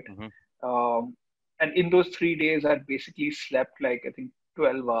 right? Hmm. Um, and in those 3 days, I'd basically slept like I think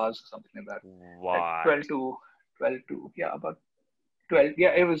 12 hours or something like that. At What? 12 to yeah, about 12.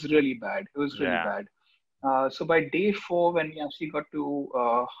 Yeah, it was really bad. It was really Yeah. bad. So by day four, when we actually got to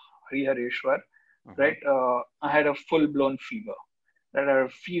Harihareshwar, Hmm. right, I had a full blown fever. I had a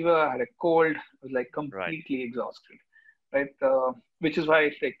fever, I had a cold, I was like Right. completely exhausted, right? Which is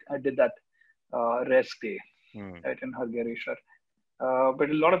why like, I did that rest day, Hmm. right, in Harihareshwar. But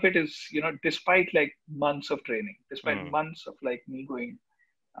a lot of it is, despite like months of training, despite Hmm. months of like me going,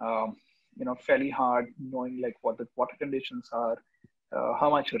 um, fairly hard, knowing like what the water conditions are, how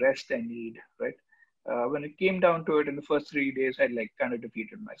much rest I need, right? When it came down to it, in the first 3 days, I like kind of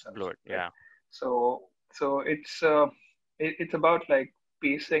defeated myself, Blow it. right? Yeah. So it's about like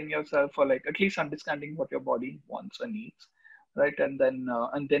pacing yourself or like at least understanding what your body wants or needs, right? And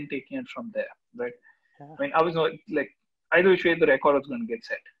then taking it from there, right? Yeah. I mean, I was not like either which way the record was going to get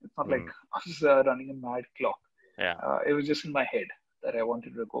set. It's not like Hmm. I was running a mad clock. Yeah. It was just in my head that I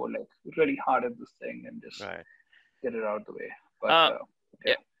wanted to go like really hard at this thing and just Right. get it out of the way. But Uh,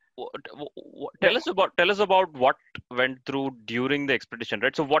 yeah, yeah. Yeah. tell us about what went through during the expedition,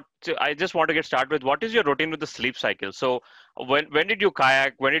 right? So I just want to get started with what is your routine with the sleep cycle? So when did you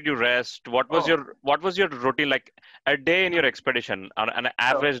kayak? When did you rest? Oh, What was your routine like? A day in your expedition, an sure.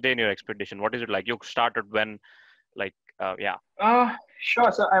 average day in your expedition. What is it like? You started when, like, yeah.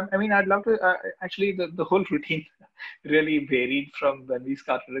 Sure. So, I mean, I'd love to actually, the whole routine really varied from when we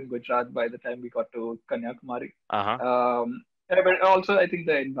started in Gujarat by the time we got to Kanyakumari. Uh huh. But also, I think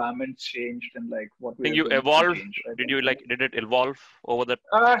the environment's changed and like what we Think are you doing has evolved? changed, right? Did you like? Did it evolve over the?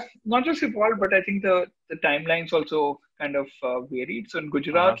 Not just evolved, but I think the timelines also kind of varied. So in Uh huh.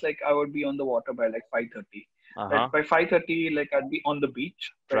 Gujarat, like I would be on the water by like 5:30. Uh Right, huh. by 5:30, like I'd be on the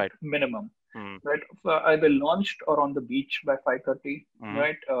beach, right, Right. minimum, Mm. right, either launched or on the beach by 5:30, Mm.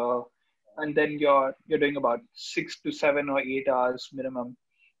 right, and then you're doing about 6 to 7 or 8 hours minimum,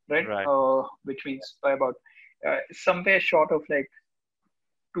 right, Right. which means by about somewhere short of like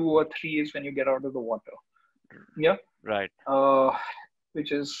 2 or 3 is when you get out of the water, yeah, Right. uh,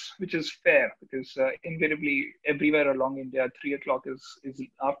 which is fair because invariably everywhere along India, 3 o'clock is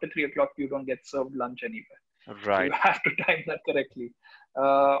after 3 o'clock you don't get served lunch anywhere, so you Right. have to time that correctly.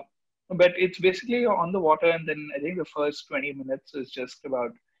 Uh, but it's basically on the water, and then I think the first 20 minutes is just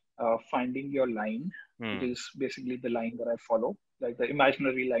about finding your line, which Mm. is basically the line that I follow, like the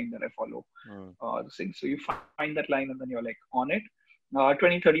imaginary line that I follow. Mm. The thing. So you find that line, and then you're like on it. 20,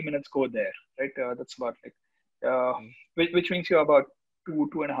 30 minutes go there, right? That's about like, uh, Mm. which means you're about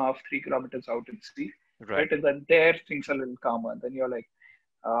 2.5, 3 kilometers out at sea, right? Right. And then there things are a little calmer. Then you're like,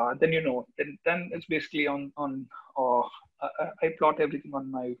 then then it's basically on uh, I plot everything on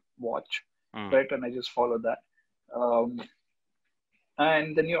my watch, Mm. right, and I just follow that, um,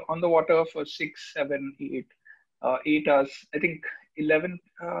 and then you're on the water for 6, 7, 8 hours. I think 11.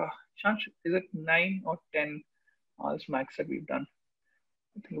 Chanch, is it 9 or 10 hours max that we've done?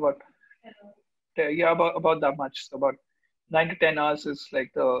 I think about yeah, about that much. So about 9 to 10 hours is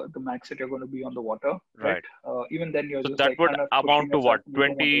like the max that you're going to be on the water, right? Right. Even then, you're So just that like would kind of pushing amount to yourself, what? and you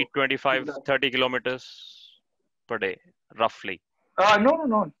don't want to 20, do 25, that. 30 kilometers per day, roughly. No, no,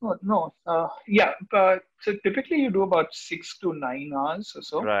 no, no, no. Yeah, so typically you do about 6 to 9 hours or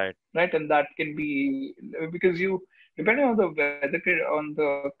so, Right. right? And that can be because depending on the weather, on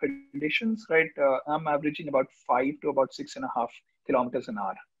the conditions, right? I'm averaging about 5 to about 6.5 kilometers an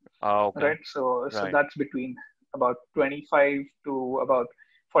hour, Okay. right? So Right. that's between about 25 to about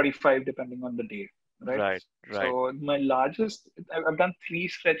 45, depending on the day, right? Right. Right. So my largest, I've done 3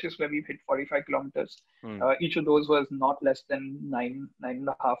 stretches where we've hit 45 kilometers. Mm. Each of those was not less than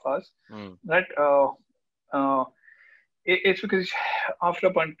 9.5 hours, Mm. right? Uh, it's because after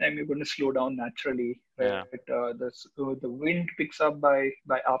a point in time you're going to slow down naturally, right? Yeah. The wind picks up by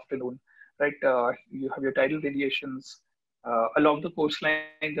afternoon, right? You have your tidal variations along the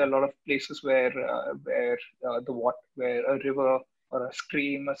coastline. There are a lot of places where a river or a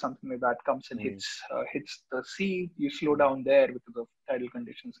stream or something like that comes and Mm. hits the sea. You slow Mm. down there because of tidal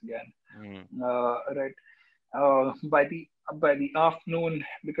conditions again, Mm. right? By the afternoon,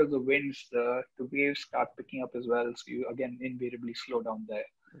 because the winds, the waves start picking up as well. So you again invariably slow down there,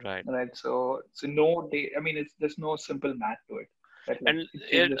 Right. right? So no day. I mean, there's no simple math to it. Right? Like And it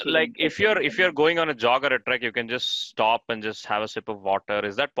it, changes like within 30 if you're seconds. going on a jog or a trek, you can just stop and just have a sip of water.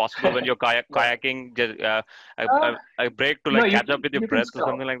 Is that possible when you're Yeah. kayaking? Just Uh, a break to no, like catch up with your you can breath or stop.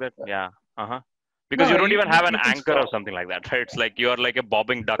 something like that? Yeah. Uh-huh. Because No, you no, don't even have an you can anchor or stop. something like that, right? It's like you're like a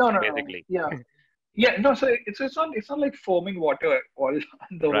bobbing duck, No, no, no. basically. Yeah. Yeah, no, so it's not like foaming water all the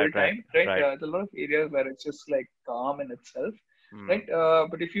whole Right. Right. time, right? Right. There's a lot of areas where it's just like calm in itself, Mm. right?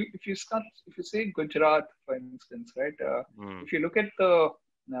 But if you say Gujarat, for instance, right? If Mm. you look at uh,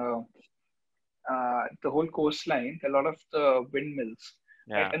 the whole coastline, a lot of the windmills,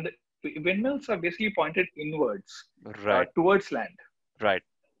 right? Yeah. And the windmills are basically pointed inwards, Right. towards land, Right.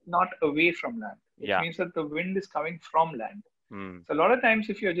 not away from land, which Yeah. means that the wind is coming from land. Mm. So a lot of times,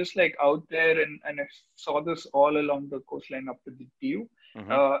 if you're just like out there, and I saw this all along the coastline up to the view,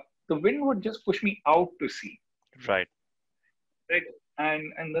 Mm-hmm. uh, the wind would just push me out to sea, Right. right?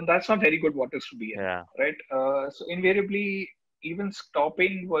 And then that's not very good waters to be in, Yeah. right? So invariably, even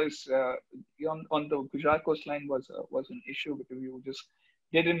stopping was on the Gujarat coastline was an issue because you just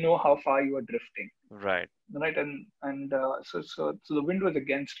didn't know how far you were drifting, Right. right? So the wind was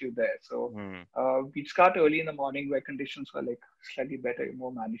against you there. So Mm. we'd start early in the morning where conditions were like slightly better,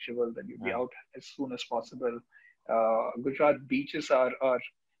 more manageable. Then you'd be Yeah. out as soon as possible. Gujarat beaches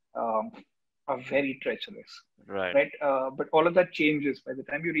um, are very treacherous, Right. right? But all of that changes by the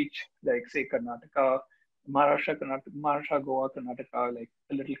time you reach, like, say, Karnataka, Maharashtra, Goa, Karnataka, like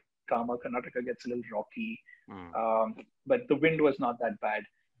a little calmer. Karnataka gets a little rocky, Mm. but the wind was not that bad.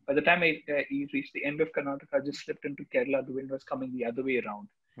 By the time I reached the end of Karnataka, I just slipped into Kerala. The wind was coming the other way around,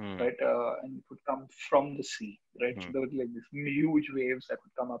 Hmm. right? And it would come from the sea, right? So Hmm. there was like these huge waves that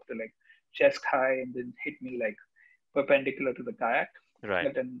would come up to like chest high and then hit me like perpendicular to the kayak, Right.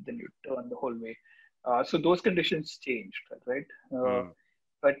 right? And then you turn the whole way. So those conditions changed, right? Hmm.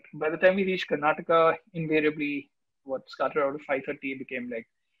 But by the time we reached Karnataka, invariably what started out at 5:30 became like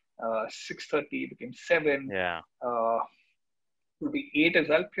 6:30, became 7, Yeah. uh, to be 8 as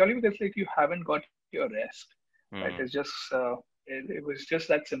well, purely because like you haven't got your rest, right? It's Hmm. just it was just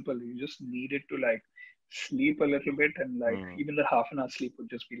that simple. You just needed to like sleep a little bit, and like Hmm. even the half an hour sleep would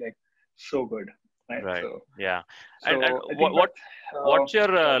just be like so good, right? Right. So Yeah. And so I think what's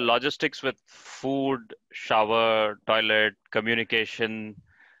your yeah. logistics with food, shower, toilet, communication?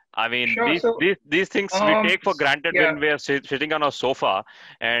 I mean, Sure. So these things we take for granted yeah. when we are sitting on a sofa,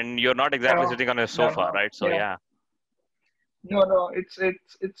 and you're not exactly sitting on a No, sofa, no, right? So yeah. yeah. No,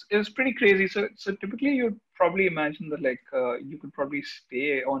 it's pretty crazy. So typically you'd probably imagine that like you could probably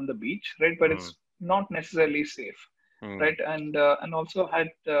stay on the beach, right? But Hmm. it's not necessarily safe, Hmm. right? And also had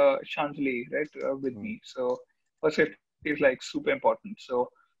Shanjali, right, with Hmm. me. So her safety is like super important. So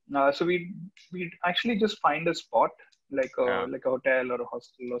we actually just find a spot Yeah. like a hotel or a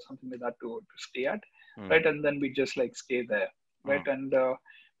hostel or something like that to stay at, Hmm. right? And then we just like stay there, right? Hmm. And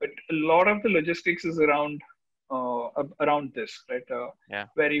but a lot of the logistics is around this, right? Yeah.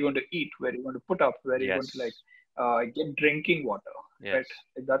 Where are you going to eat? Where are you going to put up? Where are you going to like Yes. get drinking water, right? Yes.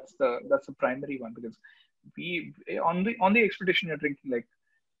 Like, that's the primary one because we on the expedition you're drinking like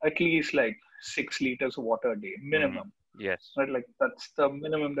at least like 6 liters of water a day Hmm. minimum, Yes. right? Like that's the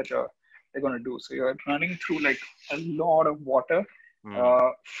minimum that they're going to do. So you're running through like a lot of water. Hmm.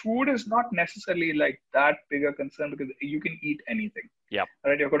 Food is not necessarily like that big a concern because you can eat anything, Yep.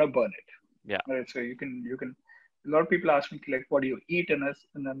 right? You're going to burn it. Yeah. Right, so you can. A lot of people ask me like, "What do you eat?" And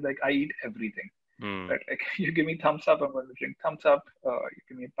I'm like, "I eat everything." Hmm. Right, like you give me thumbs up, I'm going to drink thumbs up. You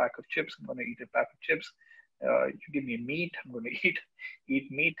give me a pack of chips, I'm going to eat a pack of chips. You give me meat, I'm going to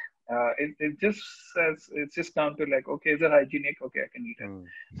eat meat. It just says it's just down to like, okay, is it hygienic? Okay, I can eat it. Hmm.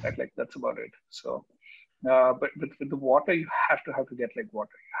 Right, like that's about it. So, but with the water, you have to get like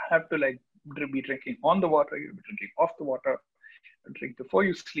water. You have to like be drinking on the water. You'll be drinking off the water. You drink before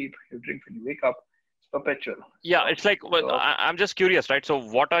you sleep. You drink when you wake up. It's perpetual. Yeah, So it's like well, so I'm just curious, right? So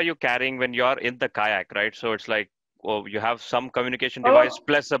what are you carrying when you're in the kayak, right? So it's like oh, you have some communication device oh,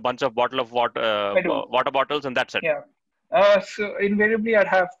 plus a bunch of bottle of water, I do. water bottles, and that's it. Yeah. So invariably, I'd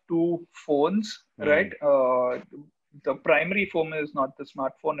have two phones, right? Hmm. The primary phone is not the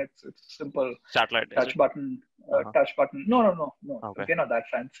smartphone. It's a simple Satellite, is it? touch button. Uh-huh. Touch button. No, no, no, no. Okay. They're not that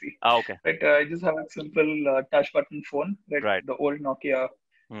fancy, Ah, okay. right? I just have a simple touch button phone, right? Right. The old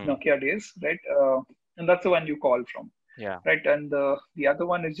Hmm. Nokia days, right? And that's the one you call from, Yeah. right? And the other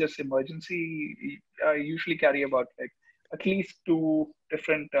one is just emergency. I usually carry about like at least two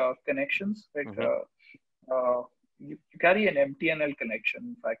different connections, right? Hmm. You carry an MTNL connection,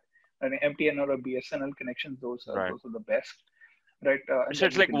 in fact, an MTN or a BSNL connection. Those are Right. those are the best, right? And So then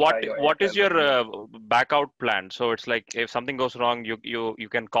it's you like can try your what is Airtel or your any. back out plan? So it's like if something goes wrong, you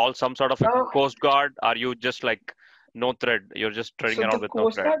can call some sort of a Uh, coast guard. Are you just like no thread? You're just treading so around the with no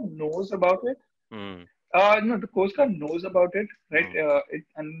Coast thread. Guard knows about it. Hmm. No, the Coast Guard knows about it, right? Hmm.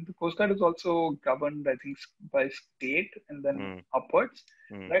 And the Coast Guard is also governed, I think, by state and then Hmm. upwards,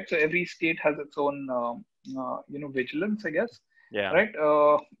 Hmm. right? So every state has its own, vigilance, I guess, Yeah. right?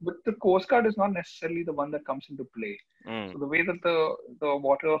 But the Coast Guard is not necessarily the one that comes into play. Hmm. So the way that the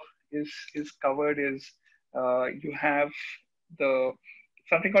water is covered is you have the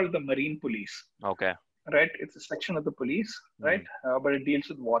something called the marine police, Okay. right? It's a section of the police, right? Hmm. But it deals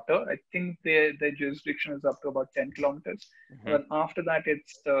with water. I think their jurisdiction is up to about 10 kilometers. And Hmm. then after that,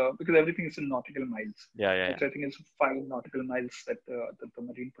 it's because everything is in nautical miles. Yeah. Yeah. Right? Yeah. So I think it's 5 nautical miles that the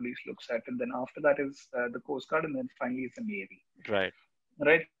marine police looks at, and then after that is the Coast Guard, and then finally is the Navy, Right.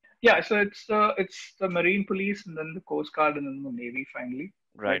 right? Yeah, so it's the marine police, and then the Coast Guard, and then the Navy finally,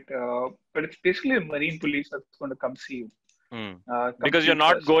 Right. right? But it's basically the marine police that's going to come see you, Hmm. come Because see you're you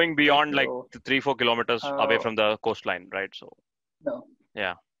not first, going right? beyond like So 3-4 kilometers away uh, from the coastline, right? So no,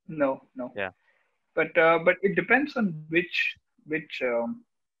 yeah. no. Yeah. But it depends on which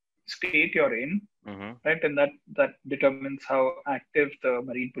state you're in, Hmm. right? And that determines how active the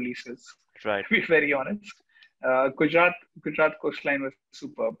marine police is. Right. To be very honest, Gujarat coastline was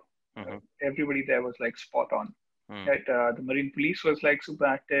superb. Hmm. Everybody there was like spot on. Hmm. Right, the marine police was like super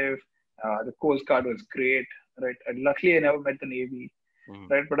active. The Coast Guard was great. Right, and luckily I never met the Navy. Hmm.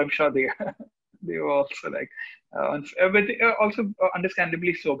 Right, but I'm sure they they were also like, but also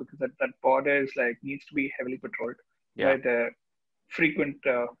understandably so because that border is like needs to be heavily patrolled. Yeah. Right, frequent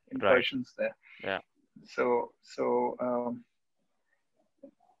Right. incursions there. Yeah. So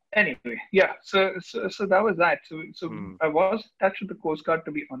anyway, yeah. So that was that. So Hmm. I was in touch with the Coast Guard,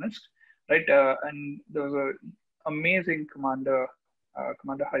 to be honest, right? And there was a amazing commander,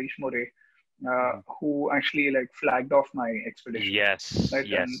 Commander Harish More, Hmm. who actually like flagged off my expedition, Yes. right?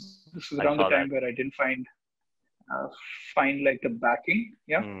 And Yes. this was I around the saw time that. where I didn't find like the backing.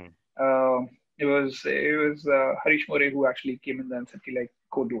 Yeah. Hmm. It was Harish More who actually came in there and said, like,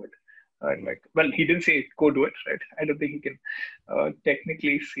 go do it. Hmm. Like, well, he didn't say go do it, right? I don't think he can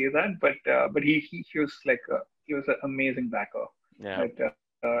technically say that, but he was like he was an amazing backer, Yeah. right?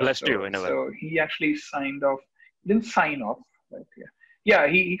 Blessed you in a So way. he actually signed off. He didn't sign off, right? Yeah.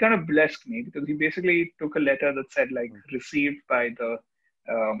 He kind of blessed me because he basically took a letter that said like Hmm. received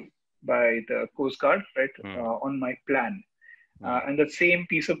um, by the Coast Guard, right, Hmm. on my plan. Hmm. And the same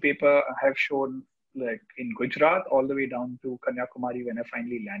piece of paper I have shown like in Gujarat all the way down to Kanyakumari when I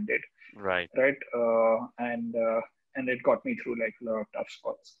finally landed, Right. right? And it got me through like a lot of tough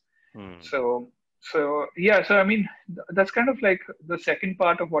spots. Hmm. So so yeah, so I mean that's kind of like the second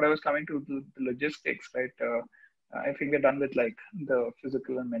part of what I was coming to the logistics, right? I think we're done with like the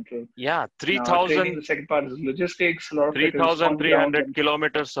physical and mental Yeah. training. 3,000 The second part is logistics. A lot of it is on ground 3,300 and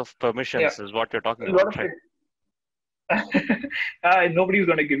kilometers of yeah, permissions is what you're talking a about, lot of right? it nobody's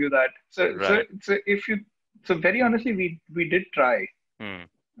going to give you that. So, so, Right. so if you, so very honestly, we did try. Hmm.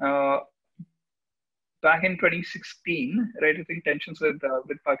 Uh, Back in 2016, right? I think tensions with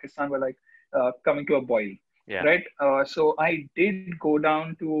Pakistan were like coming to a boil, Yeah. right? So I did go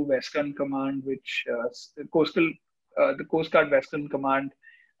down to Western Command, which the Coast Guard Western Command,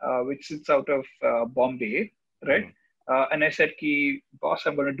 which sits out of Bombay, right? Hmm. And I said, "Ki boss,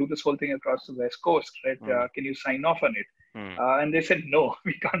 I'm going to do this whole thing across the West Coast, right? Hmm. Can you sign off on it?" Hmm. And they said, "No,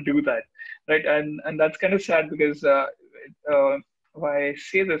 we can't do that," right? And that's kind of sad because uh, why I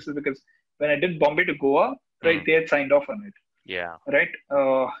say this is because when I did Bombay to Goa, right, Hmm. they had signed off on it, Yeah. right?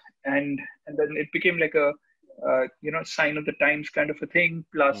 And then it became like a sign of the times kind of a thing,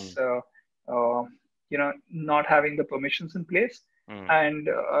 plus Hmm. not having the permissions in place. Hmm. And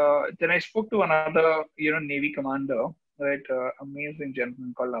then I spoke to another Navy commander, right, amazing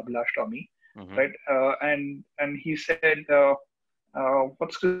gentleman called Abhilash Tommy, Hmm. right, and he said,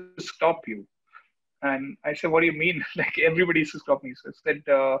 "What's to stop you?" And I said, "What do you mean?" Like everybody used to stop me. So I said,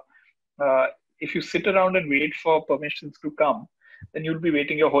 if you sit around and wait for permissions to come, then you'll be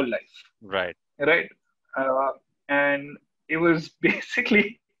waiting your whole life, Right. right? Uh, and it was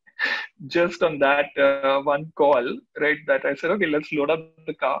basically just on that one call, right, that I said, okay, let's load up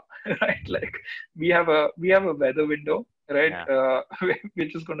the car, right? Like we have a weather window, right? Yeah. We're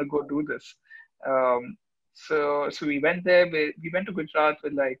just gonna go do this. Um, so we went there. We went to Gujarat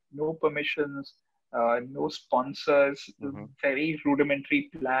with like no permissions, no sponsors, Hmm. very rudimentary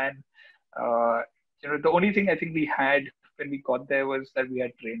plan. Uh, the only thing I think we had when we got there was that we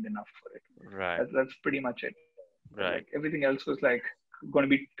had trained enough for it. Right. That's pretty much it. Like Right. everything else was like going to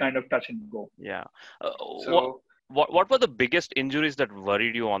be kind of touch and go. Yeah. What So what were the biggest injuries that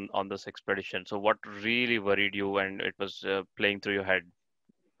worried you on this expedition? So what really worried you and it was playing through your head?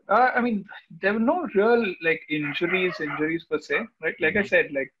 I mean, there were no real like injuries per se, right? Like I Hmm.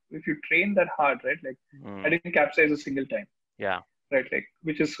 said, like if you train that hard, right? Like I Mm. didn't capsize a single time, Yeah. right? Like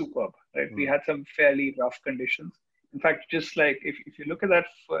which is superb, right? We Mm. had some fairly rough conditions. In fact, just like if you look at that,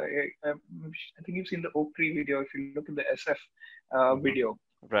 I think you've seen the Oak Tree video. If you look at the SF Hmm. video,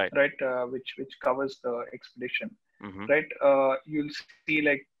 Right. right, which covers the expedition, Hmm. right? You'll see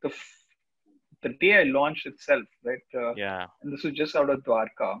like the day I launched itself, right? Yeah. And this was just out of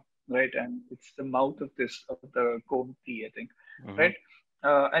Dwarka, right? And it's the mouth of the Gomti, I think, Hmm. right?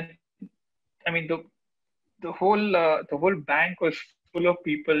 And I mean the whole bank was full of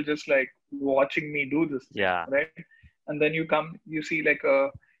people just like watching me do this thing, Yeah. right? And then you see like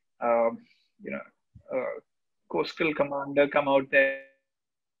um, you know a coastal commander come out there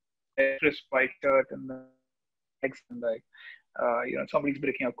in like crisp white shirt and then flags and like somebody's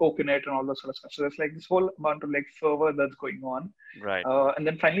breaking a coconut and all that sort of stuff. So there's like this whole amount of like fervor that's going on. Right. And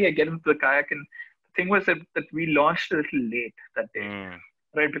then finally I get into the kayak, and the thing was that we launched a little late that day, Mm.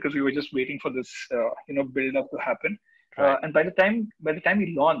 right? Because we were just waiting for this build up to happen. Right. And by the time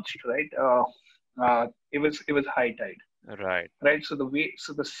we launched, right, it was high tide, Right. right? So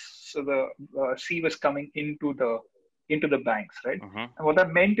the sea was coming into the banks, right? Hmm. And what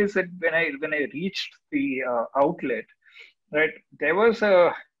that meant is that when I reached the outlet, right, there was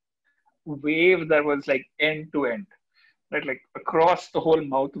a wave that was like end to end, right, like across the whole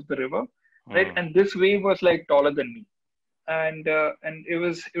mouth of the river, right, Mm. and this wave was like taller than me, and it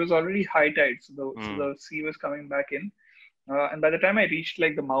was already high tide, so the Mm. sea was coming back in, And by the time I reached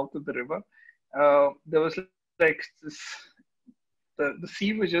like the mouth of the river, there was like this. The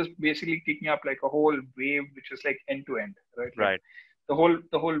sea was just basically kicking up like a whole wave, which was like end to end, right? Like Right. the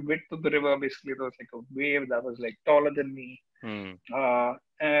whole width of the river, basically there was like a wave that was like taller than me, Hmm. uh,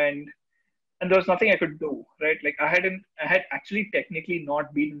 and and there was nothing I could do, right? Like I had actually technically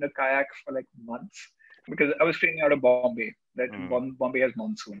not been in a kayak for like months because I was staying out of Bombay. That Hmm. Bombay has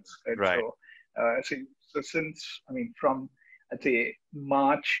monsoons, right? Right. So since I mean from I'd say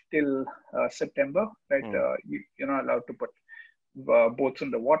March till September, right? Hmm. You're not allowed to put boats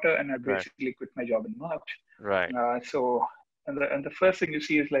in the water, and I Right. basically quit my job in March. Right. So and the first thing you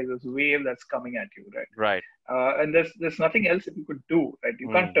see is like this wave that's coming at you, right? Right. And there's nothing else that you could do, right? You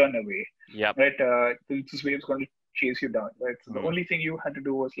can't Hmm. turn away, Yep. right? This wave's going to chase you down, right? So the Hmm. only thing you had to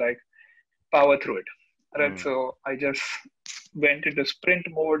do was like power through it, right? Hmm. So I just went into sprint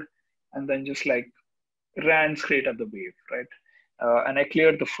mode and then just like ran straight at the wave, right? And I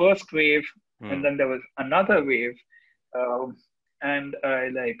cleared the first wave, and Hmm. then there was another wave, um, and I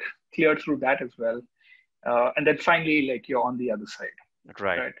like cleared through that as well. And then finally, like you're on the other side,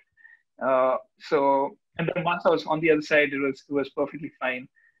 Right. right? So, and then once I was on the other side, it was perfectly fine.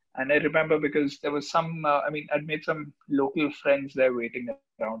 And I remember because there was some, I mean, I'd made some local friends there waiting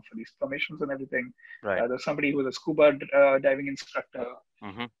around for these permissions and everything. Right. There's somebody who was a scuba diving instructor,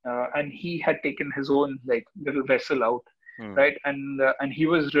 Mm-hmm. and he had taken his own like little vessel out, Hmm. right? And he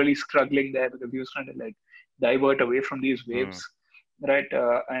was really struggling there because he was trying to like divert away from these Hmm. waves, right?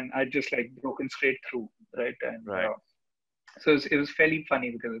 And I just like broken straight through, right? And Right. so it was fairly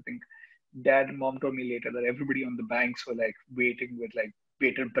funny because I think dad and mom told me later that everybody on the banks were like waiting with like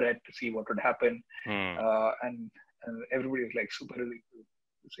bated breath to see what would happen, Hmm. and everybody was like super relieved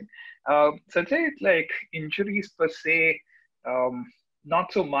to see. So I'd say it's like injuries per se, um,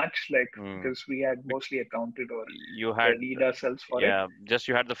 not so much like Hmm. because we had Bec- mostly accounted or You had, readied ourselves for it. yeah, just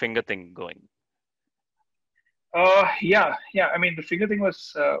you had the finger thing going. Yeah. I mean, the figure thing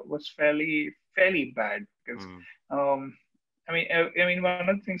was fairly bad because, Hmm. um, I mean, one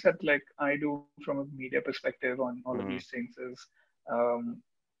of the things that like I do from a media perspective on all of these Hmm. things is, um,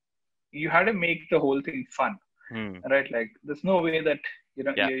 you had to make the whole thing fun, Hmm. right? Like, there's no way that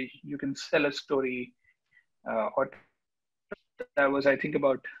Yeah. you can sell a story or tell a story that was I think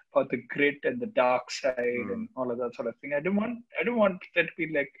about the grit and the dark side and Hmm. all of that sort of thing. I don't want there to be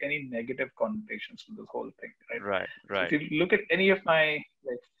like any negative connotations to this whole thing, right? Right. So if Right. you look at any of my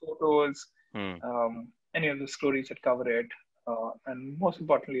like photos, Hmm. any of the stories that cover it, and most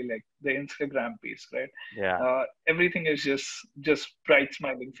importantly, like the Instagram piece, right? Yeah. Everything is just bright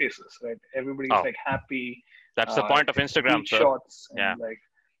smiling faces, right? Everybody's Oh, like happy, that's the point of taking Instagram, beach sir. shots Yeah. and like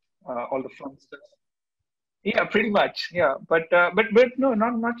all the fun stuff. Yeah, pretty much. Yeah, but no,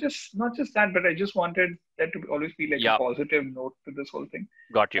 not just that. But I just wanted that to always be like a Yeah. positive note to this whole thing.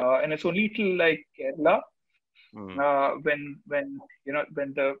 Got you. And it's only till like Kerala, Hmm. when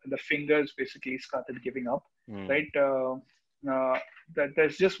the fingers basically started giving up, Hmm. right? That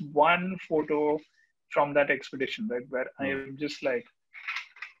there's just one photo from that expedition, right, where I Hmm. am just like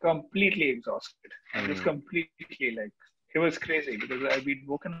completely exhausted. I'm just Hmm. completely like it was crazy because I've been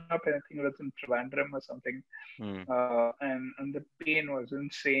woken up and I think it was in Trivandrum or something, Hmm. and the pain was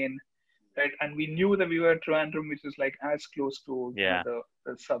insane, right? And we knew that we were at Trivandrum, which is like as close to Yeah. the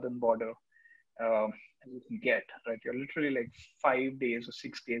southern border as you can get, right? You're literally like 5 days or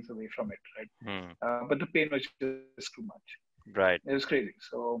 6 days away from it, right? Hmm. But the pain was just too much. It was Right. crazy.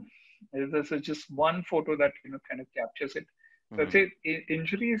 So there's just one photo that kind of captures it. So I'd Hmm. say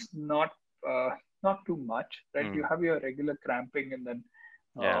injury is not too much, right? You Hmm. have your regular cramping and then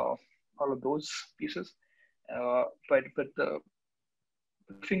Yeah. all of those pieces. But the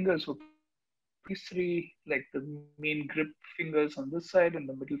fingers were pretty sore. These three, like the main grip fingers on this side and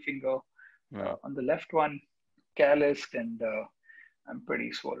the middle finger Hmm. on the left one, calloused, and I'm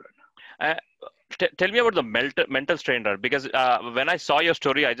pretty swollen. Uh, Tell me about the mental strain, Rar, because when I saw your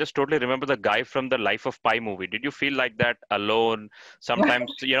story, I just totally remember the guy from the Life of Pi movie. Did you feel like that alone?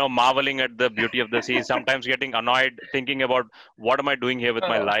 Sometimes, marveling at the beauty of the sea. Sometimes getting annoyed, thinking about what am I doing here with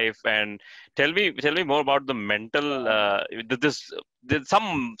my uh, life? And tell me more about the mental. This,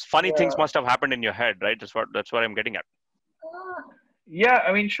 some funny things yeah. must have happened in your head, right? That's what I'm getting at. Yeah,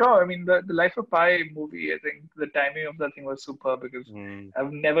 I mean, sure. I mean, the Life of Pi movie, I think the timing of that thing was super because Mm.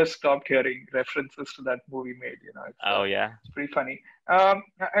 I've never stopped hearing references to that movie made. Oh yeah. It's pretty funny.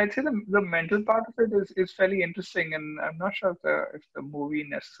 I'd say the mental part of it is fairly interesting, and I'm not sure if the movie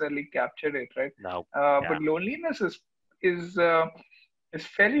necessarily captured it, right? No. Yeah. But loneliness is uh, is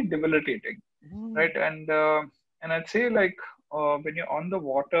fairly debilitating, Mm. right? And I'd say like when you're on the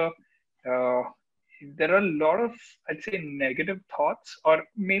water. Uh, there are a lot of, I'd say, negative thoughts, or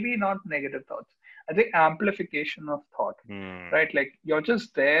maybe not negative thoughts. I think amplification of thought, Hmm. right? Like you're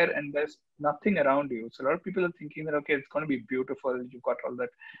just there and there's nothing around you. So a lot of people are thinking that, okay, it's going to be beautiful. You've got all that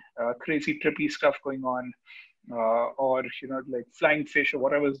crazy, trippy stuff going on, or, like flying fish or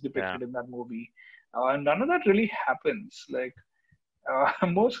whatever is Yeah. depicted in that movie. And none of that really happens. Like,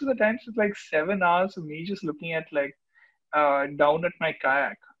 most of the times it's like 7 hours of me just looking at like down at my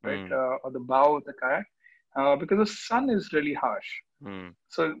kayak, right, Hmm. or the bow of the kayak, because the sun is really harsh. Hmm.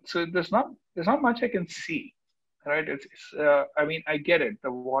 So there's not much I can see, right? It's I mean, I get it.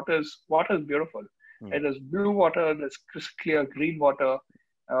 The water's beautiful. Hmm. Right? There's blue water, there's crystal clear green water,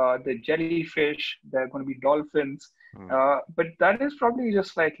 the jellyfish. There are going to be dolphins, Hmm. but that is probably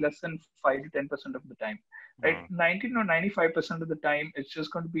just like less than 5 to 10% of the time, right? Hmm. 19 or 95% of the time, it's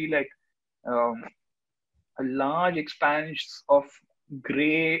just going to be like um, a large expanse of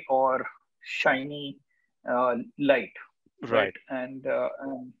gray or shiny light, right? Right. And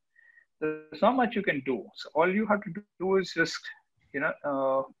there's not much you can do. So all you have to do is just, you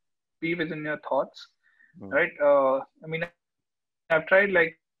know, be within your thoughts, Hmm. right? I mean, I've tried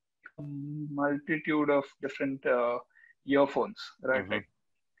like a multitude of different earphones, right? Like Hmm.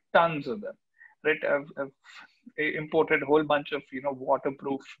 tons of them, right? I've imported a whole bunch of,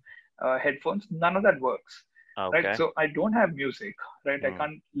 waterproof headphones. None of that works, right? Okay. So I don't have music, right? I Hmm.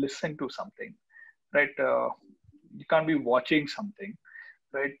 can't listen to something, right? You can't be watching something,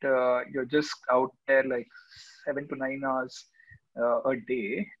 right? You're just out there like 7 to 9 hours a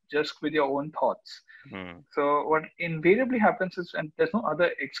day, just with your own thoughts. Hmm. So what invariably happens is, and there's no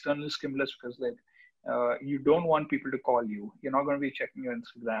other external stimulus, because like you don't want people to call you. You're not going to be checking your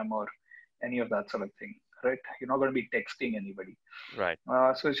Instagram or any of that sort of thing, right? You're not going to be texting anybody. Right.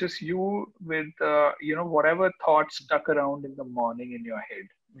 So it's just you with whatever thoughts stuck around in the morning in your head,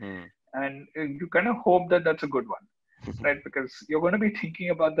 Hmm. and you kind of hope that that's a good one, right? Because you're going to be thinking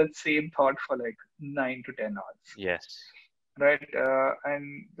about that same thought for like 9 to 10 hours, Yes. right?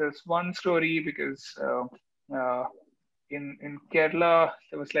 And there's one story because uh, in Kerala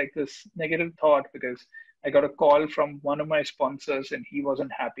there was like this negative thought because I got a call from one of my sponsors and he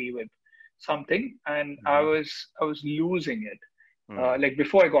wasn't happy with something, and I Hmm. was I was losing it. Hmm. Like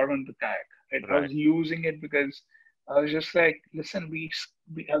before I got on the kayak, right? I Right. was losing it because I was just like, listen, we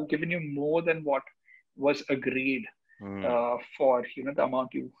have given you more than what was agreed Hmm. for the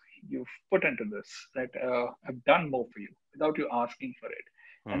amount you've put into this, right? I've done more for you without you asking for it.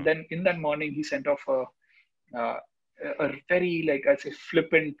 And Hmm. then in that morning he sent off uh, a very, like I say,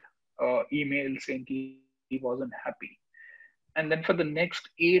 flippant email saying he wasn't happy. And then for the next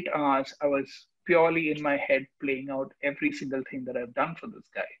 8 hours I was purely in my head playing out every single thing that I've done for this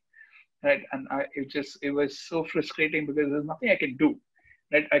guy, right? And it was so frustrating because there's nothing I can do,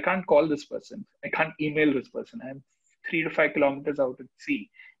 right? I can't call this person, I can't email this person. I'm 3 to 5 kilometers out at sea.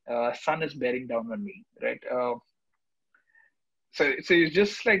 Sun is bearing down on me, right? So it's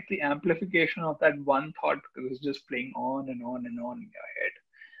just like the amplification of that one thought, because it's just playing on and on and on in your head.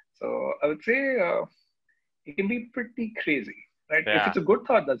 So I would say it can be pretty crazy, right? If Yeah. it's a good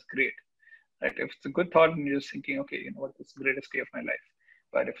thought, that's great, right? If it's a good thought and you're just thinking, okay, you know what, this is the greatest day of my life.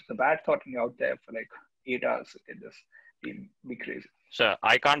 But if it's a bad thought and you're out there for like 8 hours, it can just be crazy. So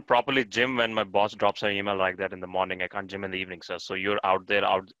I can't properly gym when my boss drops an email like that in the morning. I can't gym in the evening, sir. So you're out there,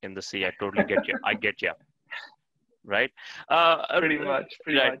 out in the sea. I totally get you. I get you. Right. Pretty much,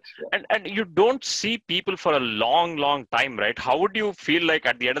 pretty Right. much. Yeah. And you don't see people for a long time, right? How would you feel like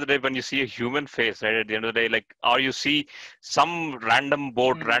at the end of the day when you see a human face, right? At the end of the day, like, or you see some random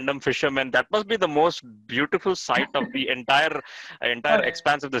boat, Mm. random fisherman, that must be the most beautiful sight of the entire Oh,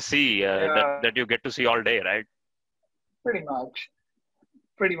 expanse of the sea, yeah, that you get to see all day, right? pretty much,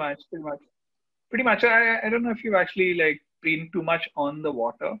 pretty much, pretty much. Pretty much. I don't know if you've actually like been too much on the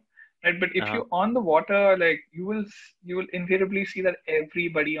water, right? But if Uh-huh. you're on the water, like you will invariably see that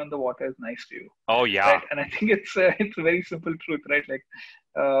everybody on the water is nice to you, Oh right? yeah. And I think it's a very simple truth, right? Like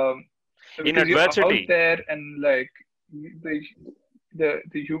um, In because you're out adversity. there and like the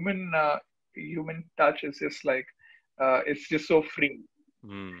the human touch is just like it's just so free.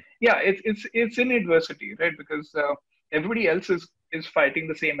 Hmm. Yeah, it's in adversity, right? Because everybody else is fighting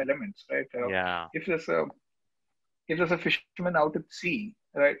the same elements, right? Yeah. If there's a if there's a fisherman out at sea,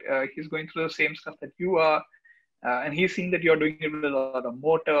 right, he's going through the same stuff that you are, and he's seeing that you're doing it with a lot of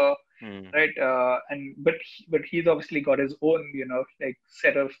motor, right? Hmm. But he's obviously got his own, like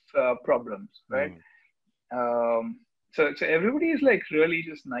set of problems, right? Hmm. So everybody is like really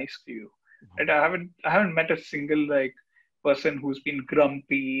just nice to you, right? Hmm. I haven't met a single like person who's been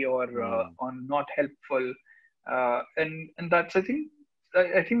grumpy or Hmm. not helpful, and that's, I think,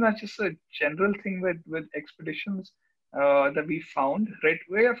 I think that's just a general thing with expeditions that we found, right?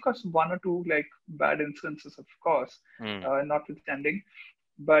 Where of course one or two like bad instances, of course, Mm, notwithstanding,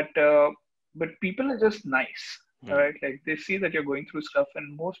 but people are just nice, mm, right? Like they see that you're going through stuff,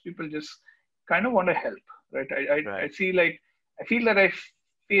 and most people just kind of want to help, right? I right. see like I feel that I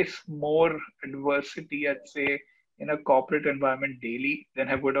face more adversity, I'd say, in a corporate environment daily than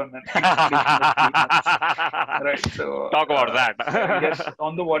I would on an expedition with females, right? Talk about So I guess that.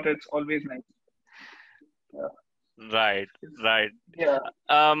 on the water it's always nice. Uh, Right, it's, right. yeah,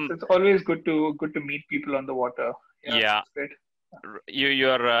 Um, so it's always good to meet people on the water. Yeah, yeah, it's great.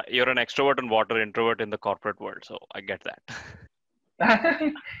 you're an extrovert and water introvert in the corporate world, so I get that.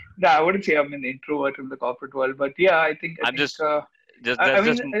 No, I wouldn't say I'm an introvert in the corporate world, but yeah, I I'm think just just I that's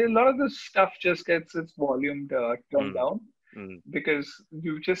mean just a lot of this stuff just gets its volume turned mm, down mm, because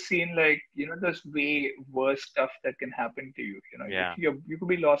you've just seen like there's way worse stuff that can happen to you. yeah, You could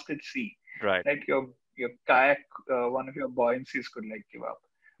be lost at sea, right. right? Your kayak, one of your buoyancies could like give up,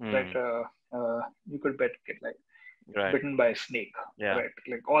 right? Mm, You could get like right. bitten by a snake, Yeah. right?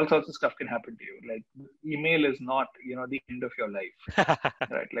 Like all sorts of stuff can happen to you. Like email is not the end of your life,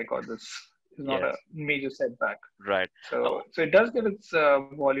 right? Like all this is not a Yes. major setback. Right. So Oh, so it does get its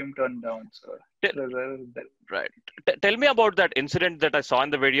volume turned down. So t- that. right. Tell me about that incident that I saw in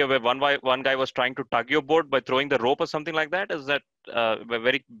the video where one guy was trying to tug your boat by throwing the rope or something like that. Is that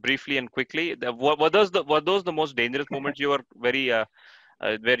very briefly and quickly? Were those the most dangerous moments you were very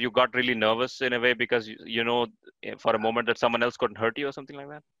where you got really nervous in a way because for a moment that someone else couldn't hurt you or something like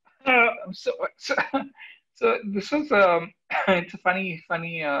that? So so this was it's a funny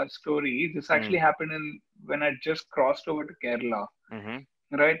story. This actually Mm, happened in when I just crossed over to Kerala, mm-hmm,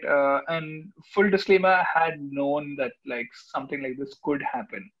 right? And full disclaimer, I had known that like something like this could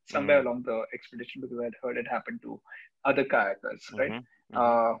happen somewhere mm, along the expedition because I'd heard it happen to other kayakers, right? mm-hmm,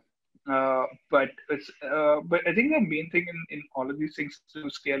 mm-hmm, Uh, but I think the main thing in all of these things is to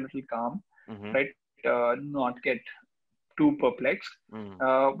stay a little calm, mm-hmm, right? Not get too perplexed. mm,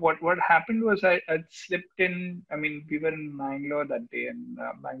 What happened was I'd slipped in. I mean, we were in Mangalore that day, and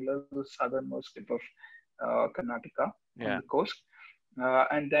Mangalore is the southernmost tip of Karnataka on yeah. the coast.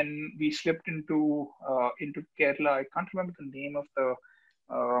 And then we slipped into Kerala. I can't remember the name of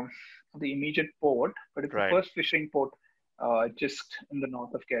um the immediate port, but it's the Right. first fishing port just in the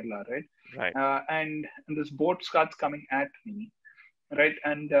north of Kerala, right? Right. And this boat starts coming at me, right?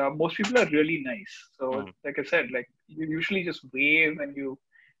 And most people are really nice. So, Mm, like I said, like you usually just wave and you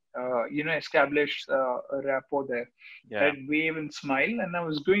establish a rapport there, yeah. right? Wave and smile. And I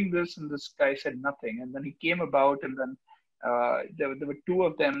was doing this, and this guy said nothing. And then he came about, and then there were two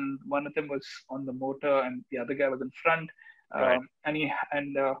of them. One of them was on the motor, and the other guy was in front. Right. And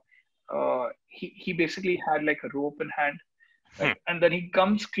he basically had like a rope in hand, Hmm. right? And then he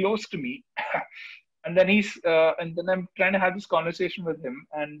comes close to me, and then I'm trying to have this conversation with him,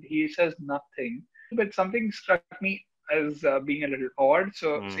 and he says nothing. But something struck me as being a little odd.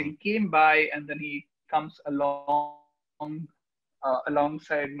 So Mm, he came by, and then he comes alongside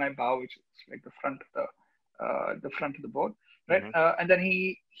my bow, which is like the front of the boat, right? mm-hmm, And then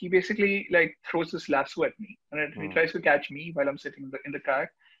he basically like throws this lasso at me, and he mm, tries to catch me while I'm sitting in the kayak.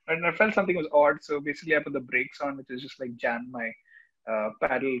 And I felt something was odd, so basically I put the brakes on, which is just like jam my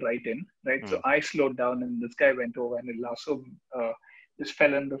paddle right in, right? So mm, I slowed down, and this guy went over, and the lasso just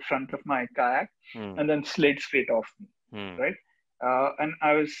fell in the front of my kayak, mm, and then slid straight off me, mm. right? And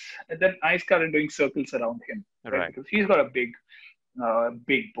then I started doing circles around him, right? Right. Because he's got a big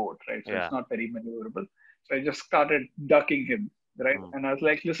boat, right? So it's Yeah. not very maneuverable. So I just started ducking him, right? Mm, And I was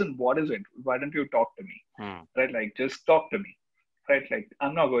like, listen, what is it? Why don't you talk to me, mm, right? Like, just talk to me, right? Like,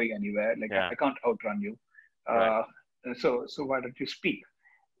 I'm not going anywhere. Like, yeah. I can't outrun you. Right. So why don't you speak?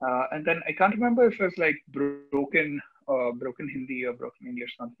 And then I can't remember if it was like broken Hindi or broken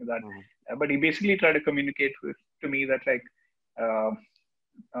English, something like that. Mm, But he basically tried to communicate to me that like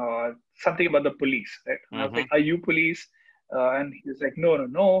uh, something about the police, right? And I was mm-hmm, like, "Are you police?" And he was like, "No, no,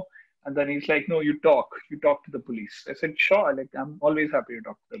 no." And then he's like, "No, you talk to the police." I said, "Sure, like I'm always happy to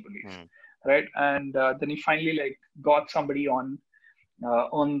talk to the police, mm, right?" And then he finally like got somebody uh,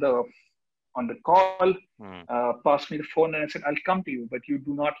 on the on the call, mm, passed me the phone, and I said, "I'll come to you, but you do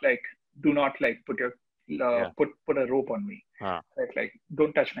not like put a rope on me, huh, right? Like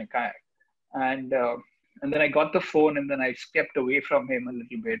don't touch my kayak." And and then I got the phone, and then I stepped away from him a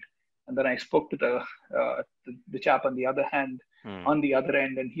little bit, and then I spoke to the chap mm, on the other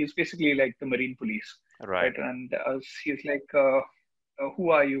end, and he's basically like the marine police, right. right? And he's like, "Who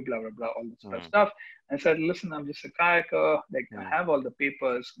are you?" Blah blah blah, all this Mm, stuff. I said, "Listen, I'm just a kayaker. Like I mm, have all the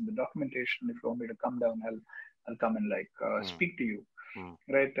papers and the documentation. If you want me to come down, I'll come and like mm, speak to you." Mm.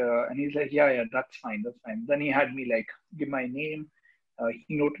 right? And he's like, yeah, that's fine, that's fine. Then he had me like give my name.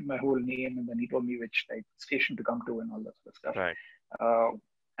 He noted my whole name, and then he told me which like station to come to and all that sort of stuff. Right. Uh,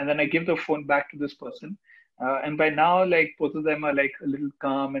 and then I give the phone back to this person. And by now, like both of them are like a little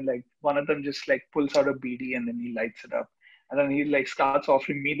calm, and like one of them just like pulls out a BD and then he lights it up. And then he like starts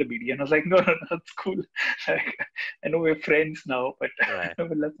offering me the BD, and I was like, no, no, no, that's cool. Like, I know we're friends now, but, Right.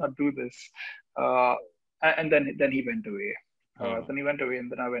 but let's not do this. Uh, and then he went away. Mm. Then he went away,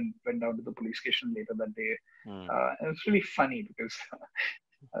 and then I went down to the police station later that day. Mm. And it's really funny because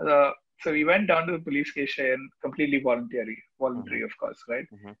uh, so we went down to the police station completely Mm-hmm. voluntary, of course, right?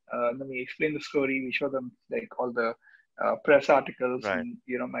 Mm-hmm. Then we explain the story. We show them like all the press articles Right.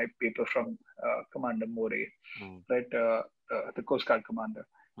 and my paper from Commander More, Mm. right? The Coast Guard commander,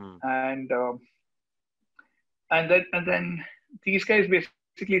 Mm. and and then these guys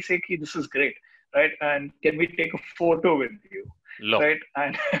basically say, "Ki, this is great, right? And can we take a photo with you, Low. right?"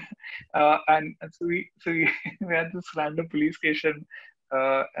 And and so we we had this random police station,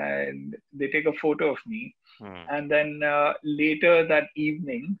 and they take a photo of me, Mm. and then later that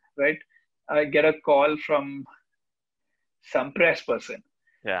evening, right, I get a call from some press person,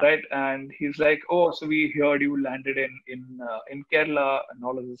 Yeah. right? And he's like, "Oh, so we heard you landed in Kerala and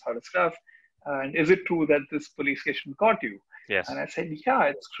all of this sort of stuff. And is it true that this police station caught you?" And Yes. I said, "Yeah,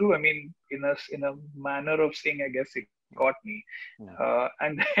 it's true. I mean, in a manner of saying, I guess it caught me." Mm.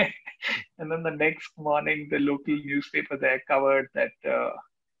 And then, and then the next morning, the local newspaper there covered that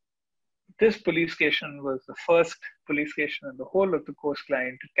this police station was the first police station in the whole of the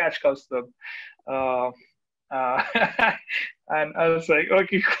coastline to catch Kaustubh. Uh, uh, and I was like,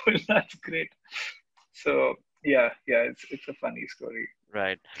 okay, cool, that's great. So yeah, it's a funny story.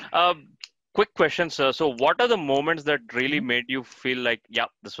 Right. Um, Quick question, sir. So, what are the moments that really Mhm. made you feel like, yeah,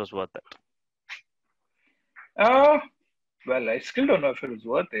 this was worth it? Uh, well, I still don't know if it was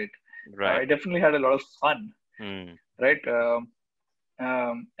worth it. Right. I definitely had a lot of fun, Mm. right?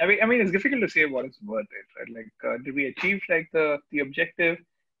 I mean, it's difficult to say what is worth it, right? Like, did we achieve like the objective?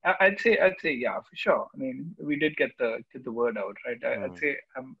 I'd say, yeah, for sure. I mean, we did get the word out, right? I'd Mm. say,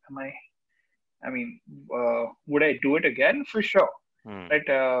 I mean, would I do it again? For sure, Mm.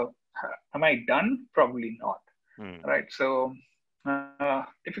 right? Am I done? Probably not, Mm. right? So,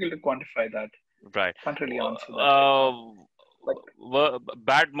 difficult to quantify that. Right. Can't really answer that right now. Uh, But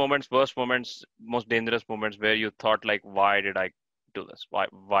Bad moments, worst moments, most dangerous moments where you thought like, why did I do this?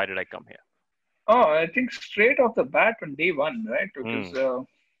 Why did I come here? oh, I think straight off the bat on day one, right? Because Mm.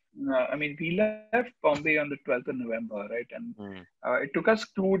 I mean, we left Bombay on the 12th of November, right? And Mm. it took us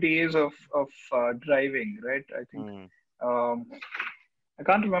 2 days of driving, right? I think Mm. um, I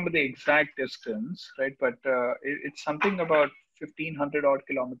can't remember the exact distance, right? But it's something about 1,500 odd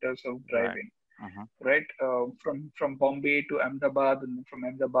kilometers of Right. driving, Mm-hmm. right? From Bombay to Ahmedabad, and from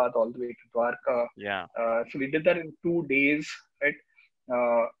Ahmedabad all the way to Dwarka. Yeah. So we did that in 2 days, right?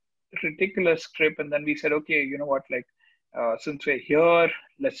 Uh, Ridiculous trip, and then we said, okay, you know what? Like, since we're here,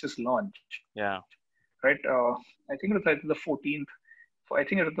 let's just launch, Yeah. right? I think it was either the 14th. I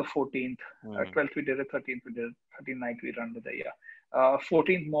think it was the 14th. Mm. 12th we did it, 13th we did it, 13th night we ran with it. Yeah.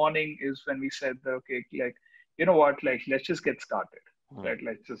 14th morning is when we said that, okay, like, you know what? Like, let's just get started, Mm. right?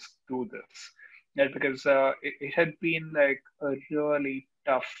 Let's just do this. Right, because it had been like a really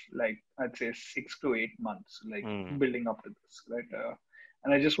tough, like I'd say 6 to 8 months, like Mm. building up to this, right?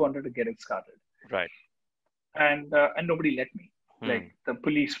 And I just wanted to get it started, Right. and nobody let me. Like Mm. the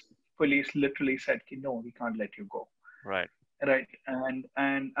police literally said, "No, we can't let you go." Right. Right,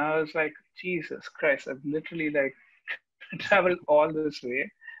 and I was like, Jesus Christ! I've literally like traveled all this way.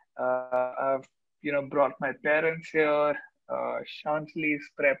 I've brought my parents here. Shantli is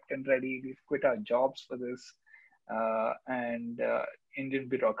prepped and ready. We've quit our jobs for this, and Indian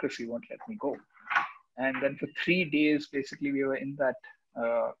bureaucracy won't let me go. And then for 3 days, basically, we were in that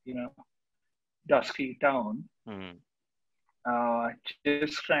dusty town, Mm.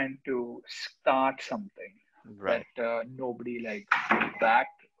 just trying to start something that Right. nobody like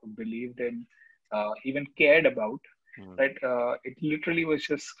backed, believed in, even cared about. Mm. Right? It literally was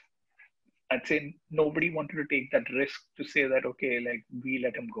just, I'd say, nobody wanted to take that risk to say that, okay, like we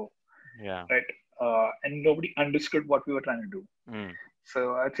let him go, Yeah. right? And nobody understood what we were trying to do. Mm.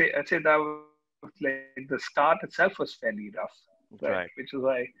 So I'd say that was like the start itself was fairly rough, right? Which is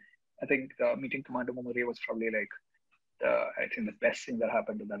Right. why I think meeting Commander Mumbai was probably like I think the best thing that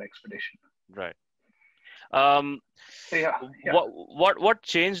happened to that expedition. Right. Um, So yeah, yeah. what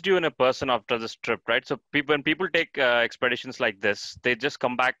changed you in a person after this trip, right? So people when people take expeditions like this, they just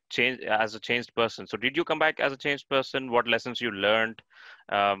come back change as a changed person. So did you come back as a changed person? What lessons you learned?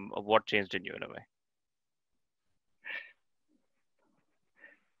 What changed in you in a way?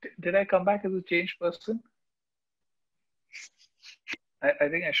 Did I come back as a changed person? I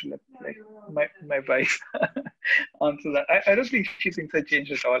think I should let like my wife answer that. I don't think she thinks I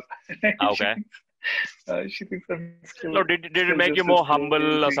changed at all. she Okay. thinks she thinks I'm No, did still it make you just as more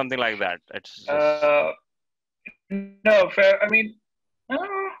humble or crazy. something like that? It's just Uh, no, fair. Uh,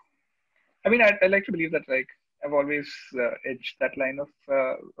 I mean, I like to believe that like I've always edged that line of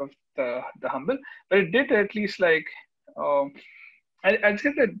the humble, but it did at least like um, I'd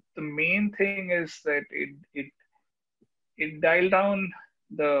say that the main thing is that it dialed down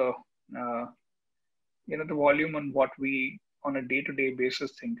the uh, the volume on what we on a day-to-day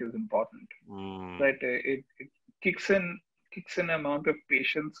basis think is important, mm, right? It kicks in amount of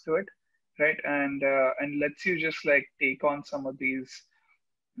patience to it, right? And lets you just like take on some of these,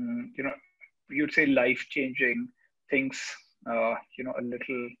 you know, you'd say life-changing things, a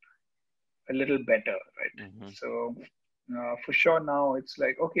little better, right? hmm So for sure now it's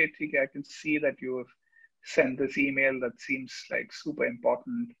like, okay, TK, I can see that you have sent this email that seems like super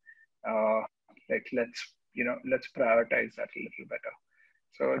important. Like let's prioritize that a little better.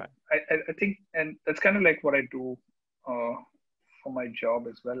 So right. I think, and that's kind of like what I do uh, for my job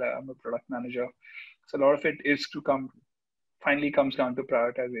as well. I'm a product manager, so a lot of it is to come finally comes down to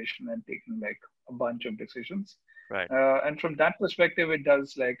prioritization and taking like a bunch of decisions. Right. And from that perspective, it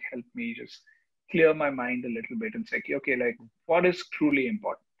does like help me just clear my mind a little bit and say, okay, like what is truly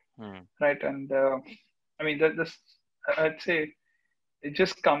important, Mm, right? And I mean, that this I'd say it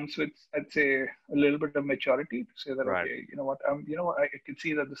just comes with, I'd say, a little bit of maturity to say that, right. okay, I can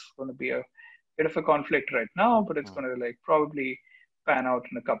see that this is going to be a bit of a conflict right now, but it's Mm, going to like probably pan out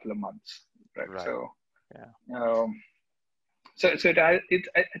in a couple of months, right? right. So. Yeah. Um, I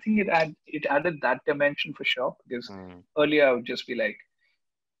think it added that dimension for sure because Mm, earlier I would just be like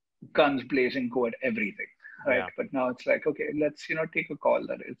guns blazing, go at everything, right? yeah. But now it's like, okay, let's take a call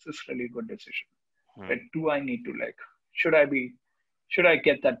that is this really good decision, right? Mm, Do I need to like should I be should I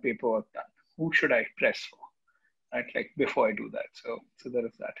get that paperwork done? Who should I press for, right? Like before I do that. So there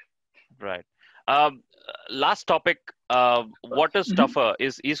is that. right. Last topic. What is Mhm. tougher?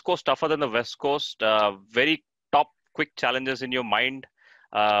 Is East Coast tougher than the West Coast? Very top quick challenges in your mind.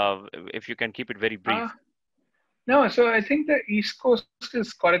 If you can keep it very brief. Uh, no, so I think the East Coast has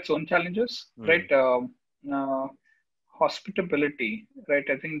got its own challenges, right? Mm, Uh, Hospitability, right?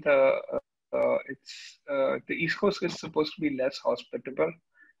 I think the East Coast is supposed to be less hospitable,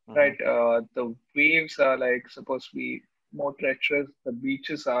 right? hmm The waves are like supposed to be more treacherous. The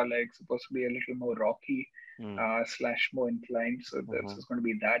beaches are like supposed to be a little more rocky, mm, slash more inclined. So there's hmm just going to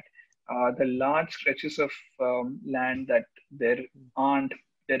be that. The large stretches of land that there aren't,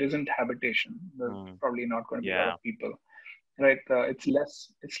 there isn't habitation. There's mm, probably not going to be a lot yeah. of people, right? It's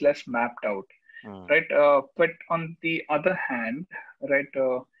less mapped out, Mm, right? But on the other hand, right,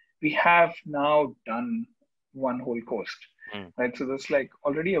 we have now done one whole coast, mm, right? So there's like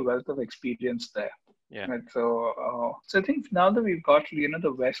already a wealth of experience there, yeah. right? So I think now that we've got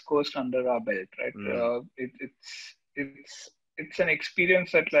the West Coast under our belt, right? Mm, It's an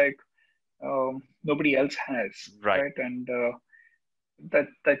experience that like nobody else has, right. right? And that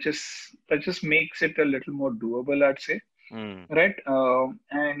just makes it a little more doable, I'd say, Mm, right?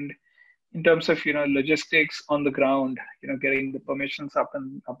 And in terms of logistics on the ground, getting the permissions up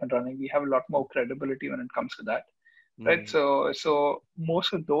and running, we have a lot more credibility when it comes to that, right? mm, So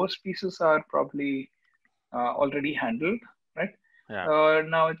most of those pieces are probably already handled, right? yeah.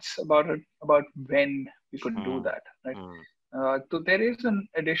 Now it's about when we could do Mm, that, right? mm, So there is an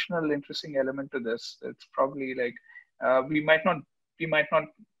additional interesting element to this. It's probably like we might not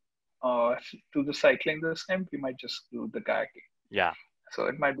do the cycling this time. We might just do the kayaking. yeah. So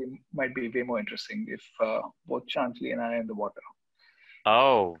it might be way more interesting if both Chantli and I are in the water.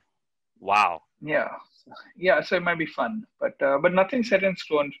 Oh, wow. Yeah, yeah. So it might be fun, but nothing set in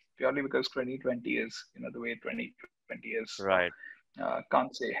stone purely because 2020 is the way 2020 is. So Right.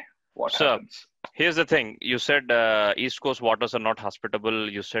 can't say what So happens. here's the thing. You said East Coast waters are not hospitable.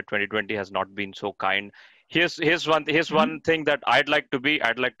 You said 2020 has not been so kind. Here's one Mhm. thing that I'd like to be.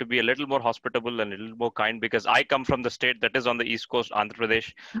 I'd like to be a little more hospitable and a little more kind because I come from the state that is on the East Coast, Andhra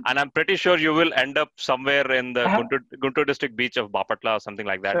Pradesh, and I'm pretty sure you will end up somewhere in the Uh-huh. Guntur district beach of Bapatla or something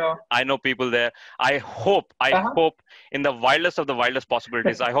like that. So I know people there. I uh-huh. hope in the wildest of the wildest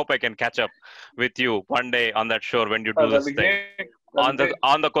possibilities, I hope I can catch up with you one day on that shore when you do That'll this be thing great. That'll be great.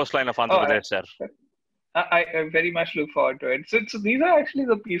 on the coastline of Oh, Andhra Pradesh, sir. I very much look forward to it. So these are actually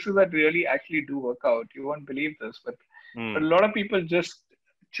the pieces that really actually do work out. You won't believe this, but Mm, a lot of people just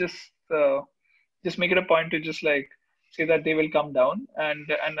uh, just make it a point to just like say that they will come down, and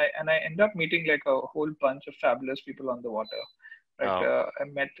I end up meeting like a whole bunch of fabulous people on the water, Right, Oh. I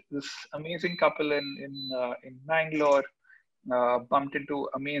met this amazing couple in Bangalore. Bumped into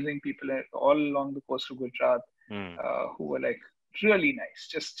amazing people all along the coast of Gujarat, Mm, who were like really nice,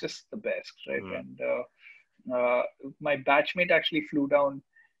 just the best, right? mm, And my batchmate actually flew down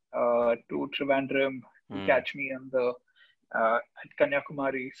to Trivandrum to mm. catch me on the at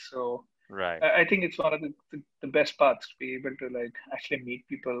Kanyakumari. So Right. I think it's one of the best parts to be able to like actually meet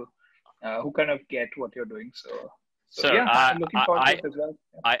people who kind of get what you're doing. So Sir, yeah, I'm looking I, forward to I, it as well.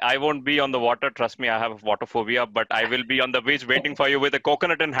 I won't be on the water. Trust me, I have water phobia, but I will be on the beach waiting for you with a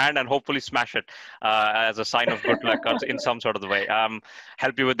coconut in hand and hopefully smash it as a sign of good luck or in some sort of the way.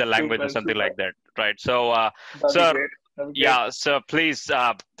 Help you with the language or Super, something super. like that. Right. So, That'll be sir, great. That'll be great. yeah, sir,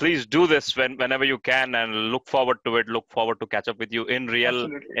 please do this whenever you can and look forward to it. Look forward to catch up with you in real,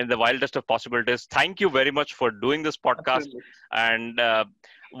 Absolutely. in the wildest of possibilities. Thank you very much for doing this podcast. Absolutely. And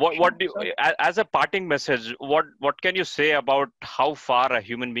Sure, what do sure. you, as a parting message, what can you say about how far a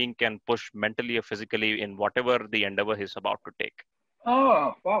human being can push mentally or physically in whatever the endeavor he's about to take?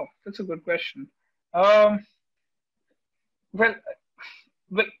 Oh, wow. That's a good question. Um, well,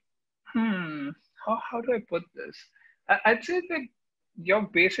 well, hmm, how do I put this? I'd say that you're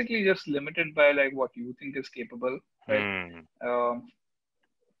basically just limited by like what you think is capable, right? Hmm. Um,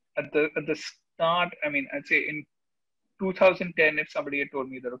 at the start, I mean, I'd say in 2010, if somebody had told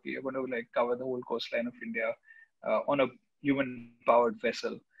me that okay, you're going to like cover the whole coastline of India on a human-powered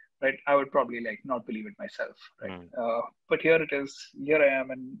vessel, right? I would probably like not believe it myself, right? Hmm. But here it is. Here I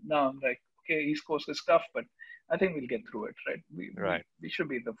am, and now I'm like, okay, East Coast is tough, but I think we'll get through it, right? We Right. we, we should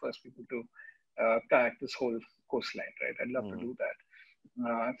be the first people to kayak this whole coastline, right? I'd love to Hmm. do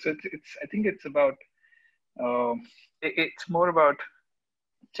that. So it's I think it's about it's more about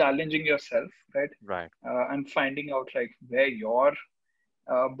challenging yourself, right? Right. And finding out like where your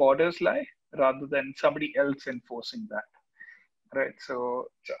borders lie rather than somebody else enforcing that, right? So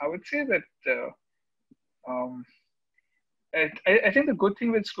I would say that um, I think the good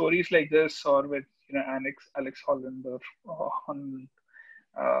thing with stories like this or with Alex Holland or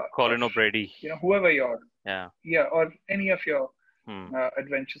Colin O'Brady. whoever you're, Yeah. yeah, or any of your Hmm.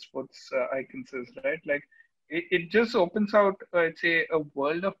 adventure sports icons is, right? Like it just opens out, I'd say, a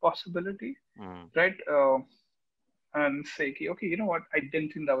world of possibility, Hmm. right? And say, okay, you know what? I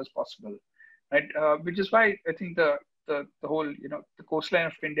didn't think that was possible, right? Which is why I think the whole the coastline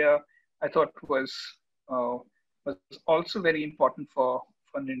of India I thought was also very important for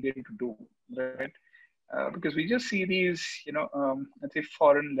an Indian to do, right? Because we just see these let's say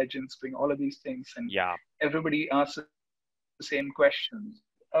foreign legends doing all of these things, and Yeah. everybody asks the same questions.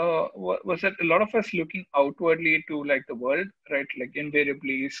 Was that a lot of us looking outwardly to like the world, right? Like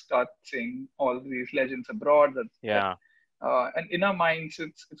invariably start saying all these legends abroad that Yeah. and in our minds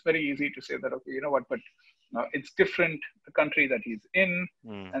it's very easy to say that okay, you know what, but it's different the country that he's in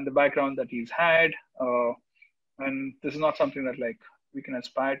Hmm. and the background that he's had, and this is not something that like we can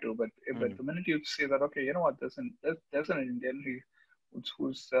aspire to. But Hmm. the minute you say that okay, you know what, there's an Indian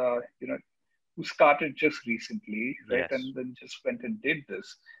who's who started just recently, right, Yes. and then just went and did this,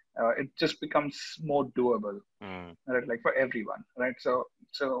 it just becomes more doable, Hmm. right, like for everyone, right? So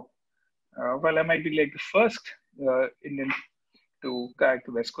while I might be like the first Indian to kayak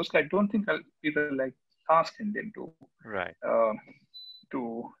the West Coast, I don't think I'll be the like last Indian Right. uh, to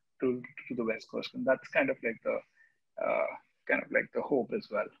to the West Coast, and that's uh, kind of like the hope as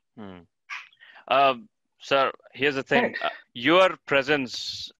well. Hmm. Sir, here's the thing. Right. Your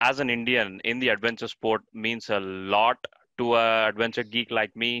presence as an Indian in the adventure sport means a lot to a adventure geek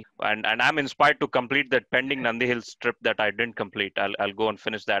like me, and I'm inspired to complete that pending Nandi Hills trip that I didn't complete. I'll go and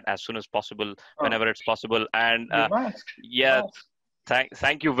finish that as soon as possible, Oh, whenever it's possible. And you must. You yeah, must.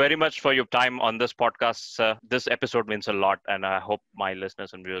 thank you very much for your time on this podcast, sir. This episode means a lot, and I hope my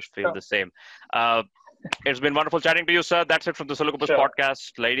listeners and viewers feel Sure. the same. Uh, it's been wonderful chatting to you, sir. That's it from the Sollu Kaburz Sure.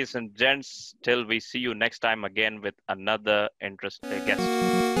 podcast. Ladies and gents, till we see you next time again with another interesting guest.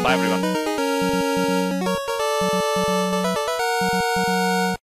 Bye, everyone.